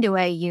it? When do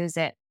I use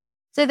it?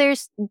 So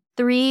there's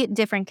 3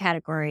 different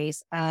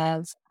categories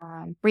of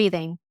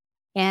breathing.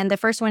 And the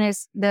first one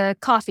is the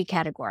coffee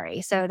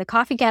category. So the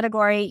coffee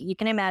category, you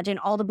can imagine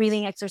all the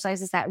breathing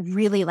exercises that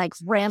really like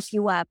ramp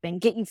you up and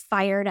get you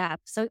fired up.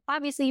 So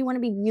obviously you want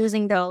to be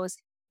using those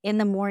in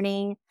the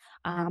morning,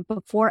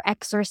 before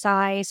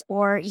exercise,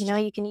 or,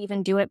 you can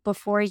even do it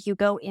before you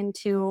go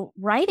into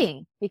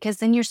writing, because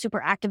then you're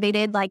super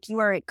activated. Like you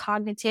are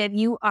cognitive,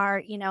 you are,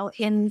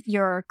 in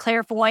your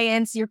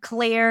clairvoyance, you're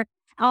clear,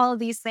 all of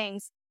these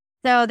things.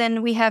 So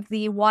then we have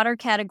the water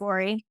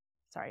category.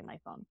 Sorry, my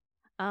phone.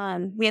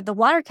 We have the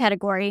water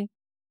category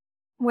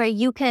where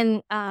you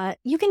can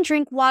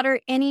drink water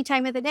any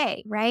time of the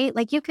day, right?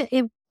 Like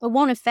it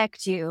won't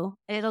affect you.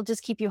 It'll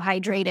just keep you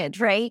hydrated,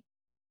 right?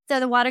 So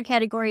the water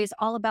category is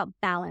all about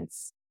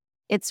balance.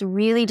 It's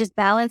really just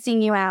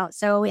balancing you out.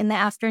 So in the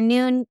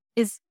afternoon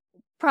is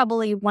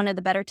probably one of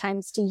the better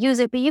times to use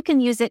it, but you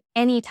can use it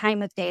any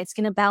time of day. It's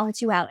going to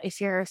balance you out.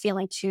 If you're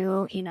feeling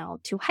too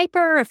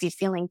hyper, if you're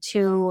feeling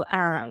too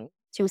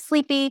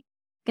sleepy, it's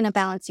going to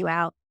balance you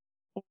out.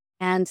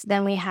 And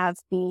then we have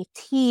the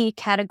tea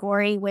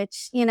category,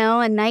 which,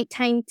 a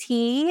nighttime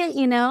tea,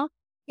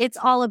 it's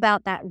all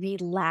about that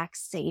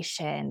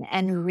relaxation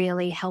and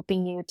really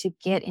helping you to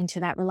get into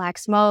that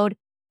relaxed mode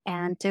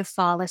and to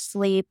fall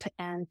asleep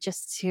and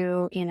just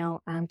to,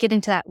 get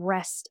into that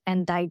rest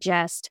and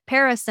digest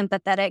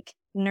parasympathetic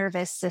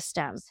nervous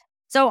system.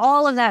 So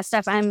all of that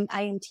stuff I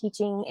am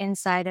teaching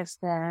inside of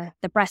the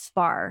breath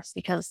bars,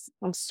 because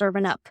I'm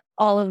serving up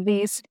all of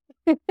these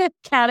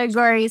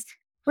categories.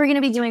 We're going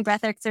to be doing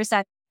breath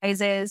exercises,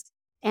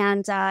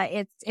 and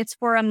it's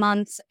for a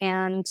month,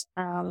 and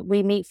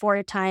we meet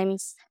 4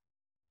 times,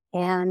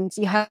 and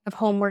you have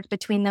homework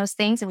between those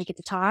things, and we get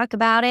to talk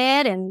about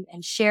it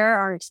and share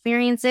our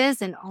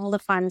experiences and all the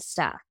fun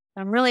stuff.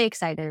 I'm really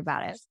excited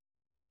about it.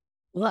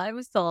 Well,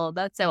 I'm sold.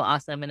 That's so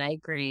awesome. And I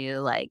agree.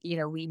 Like,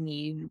 we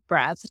need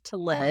breath to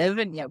live,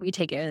 and yet we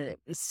take it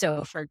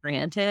so for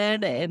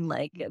granted, and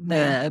like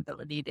the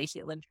ability to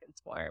heal and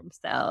transform.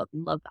 So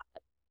love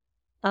that.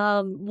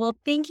 Well,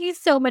 thank you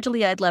so much,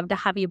 Leah. I'd love to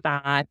have you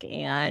back,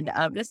 and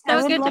just so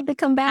I would good love to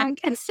come back.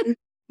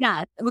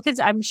 yeah, because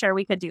I'm sure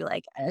we could do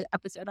like an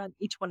episode on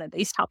each one of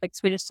these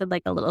topics. We just did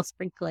like a little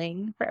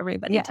sprinkling for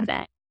everybody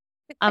today.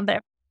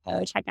 But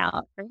go check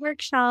out our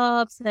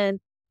workshops, and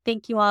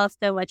thank you all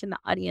so much in the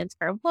audience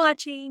for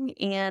watching,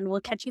 and we'll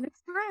catch you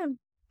next time.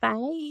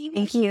 Bye.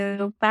 Thank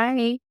you.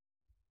 Bye.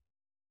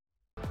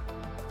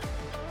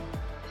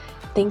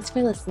 Thanks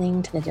for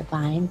listening to the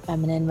Divine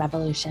Feminine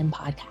Revolution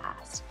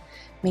podcast.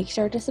 Make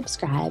sure to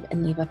subscribe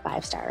and leave a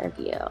 5-star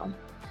review.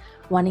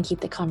 Want to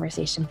keep the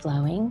conversation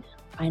flowing?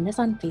 Find us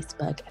on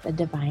Facebook at the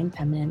Divine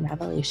Feminine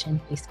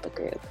Revolution Facebook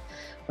group,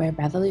 where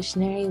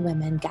revolutionary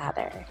women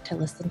gather to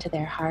listen to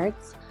their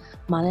hearts,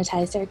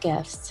 monetize their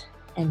gifts,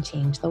 and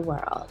change the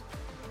world.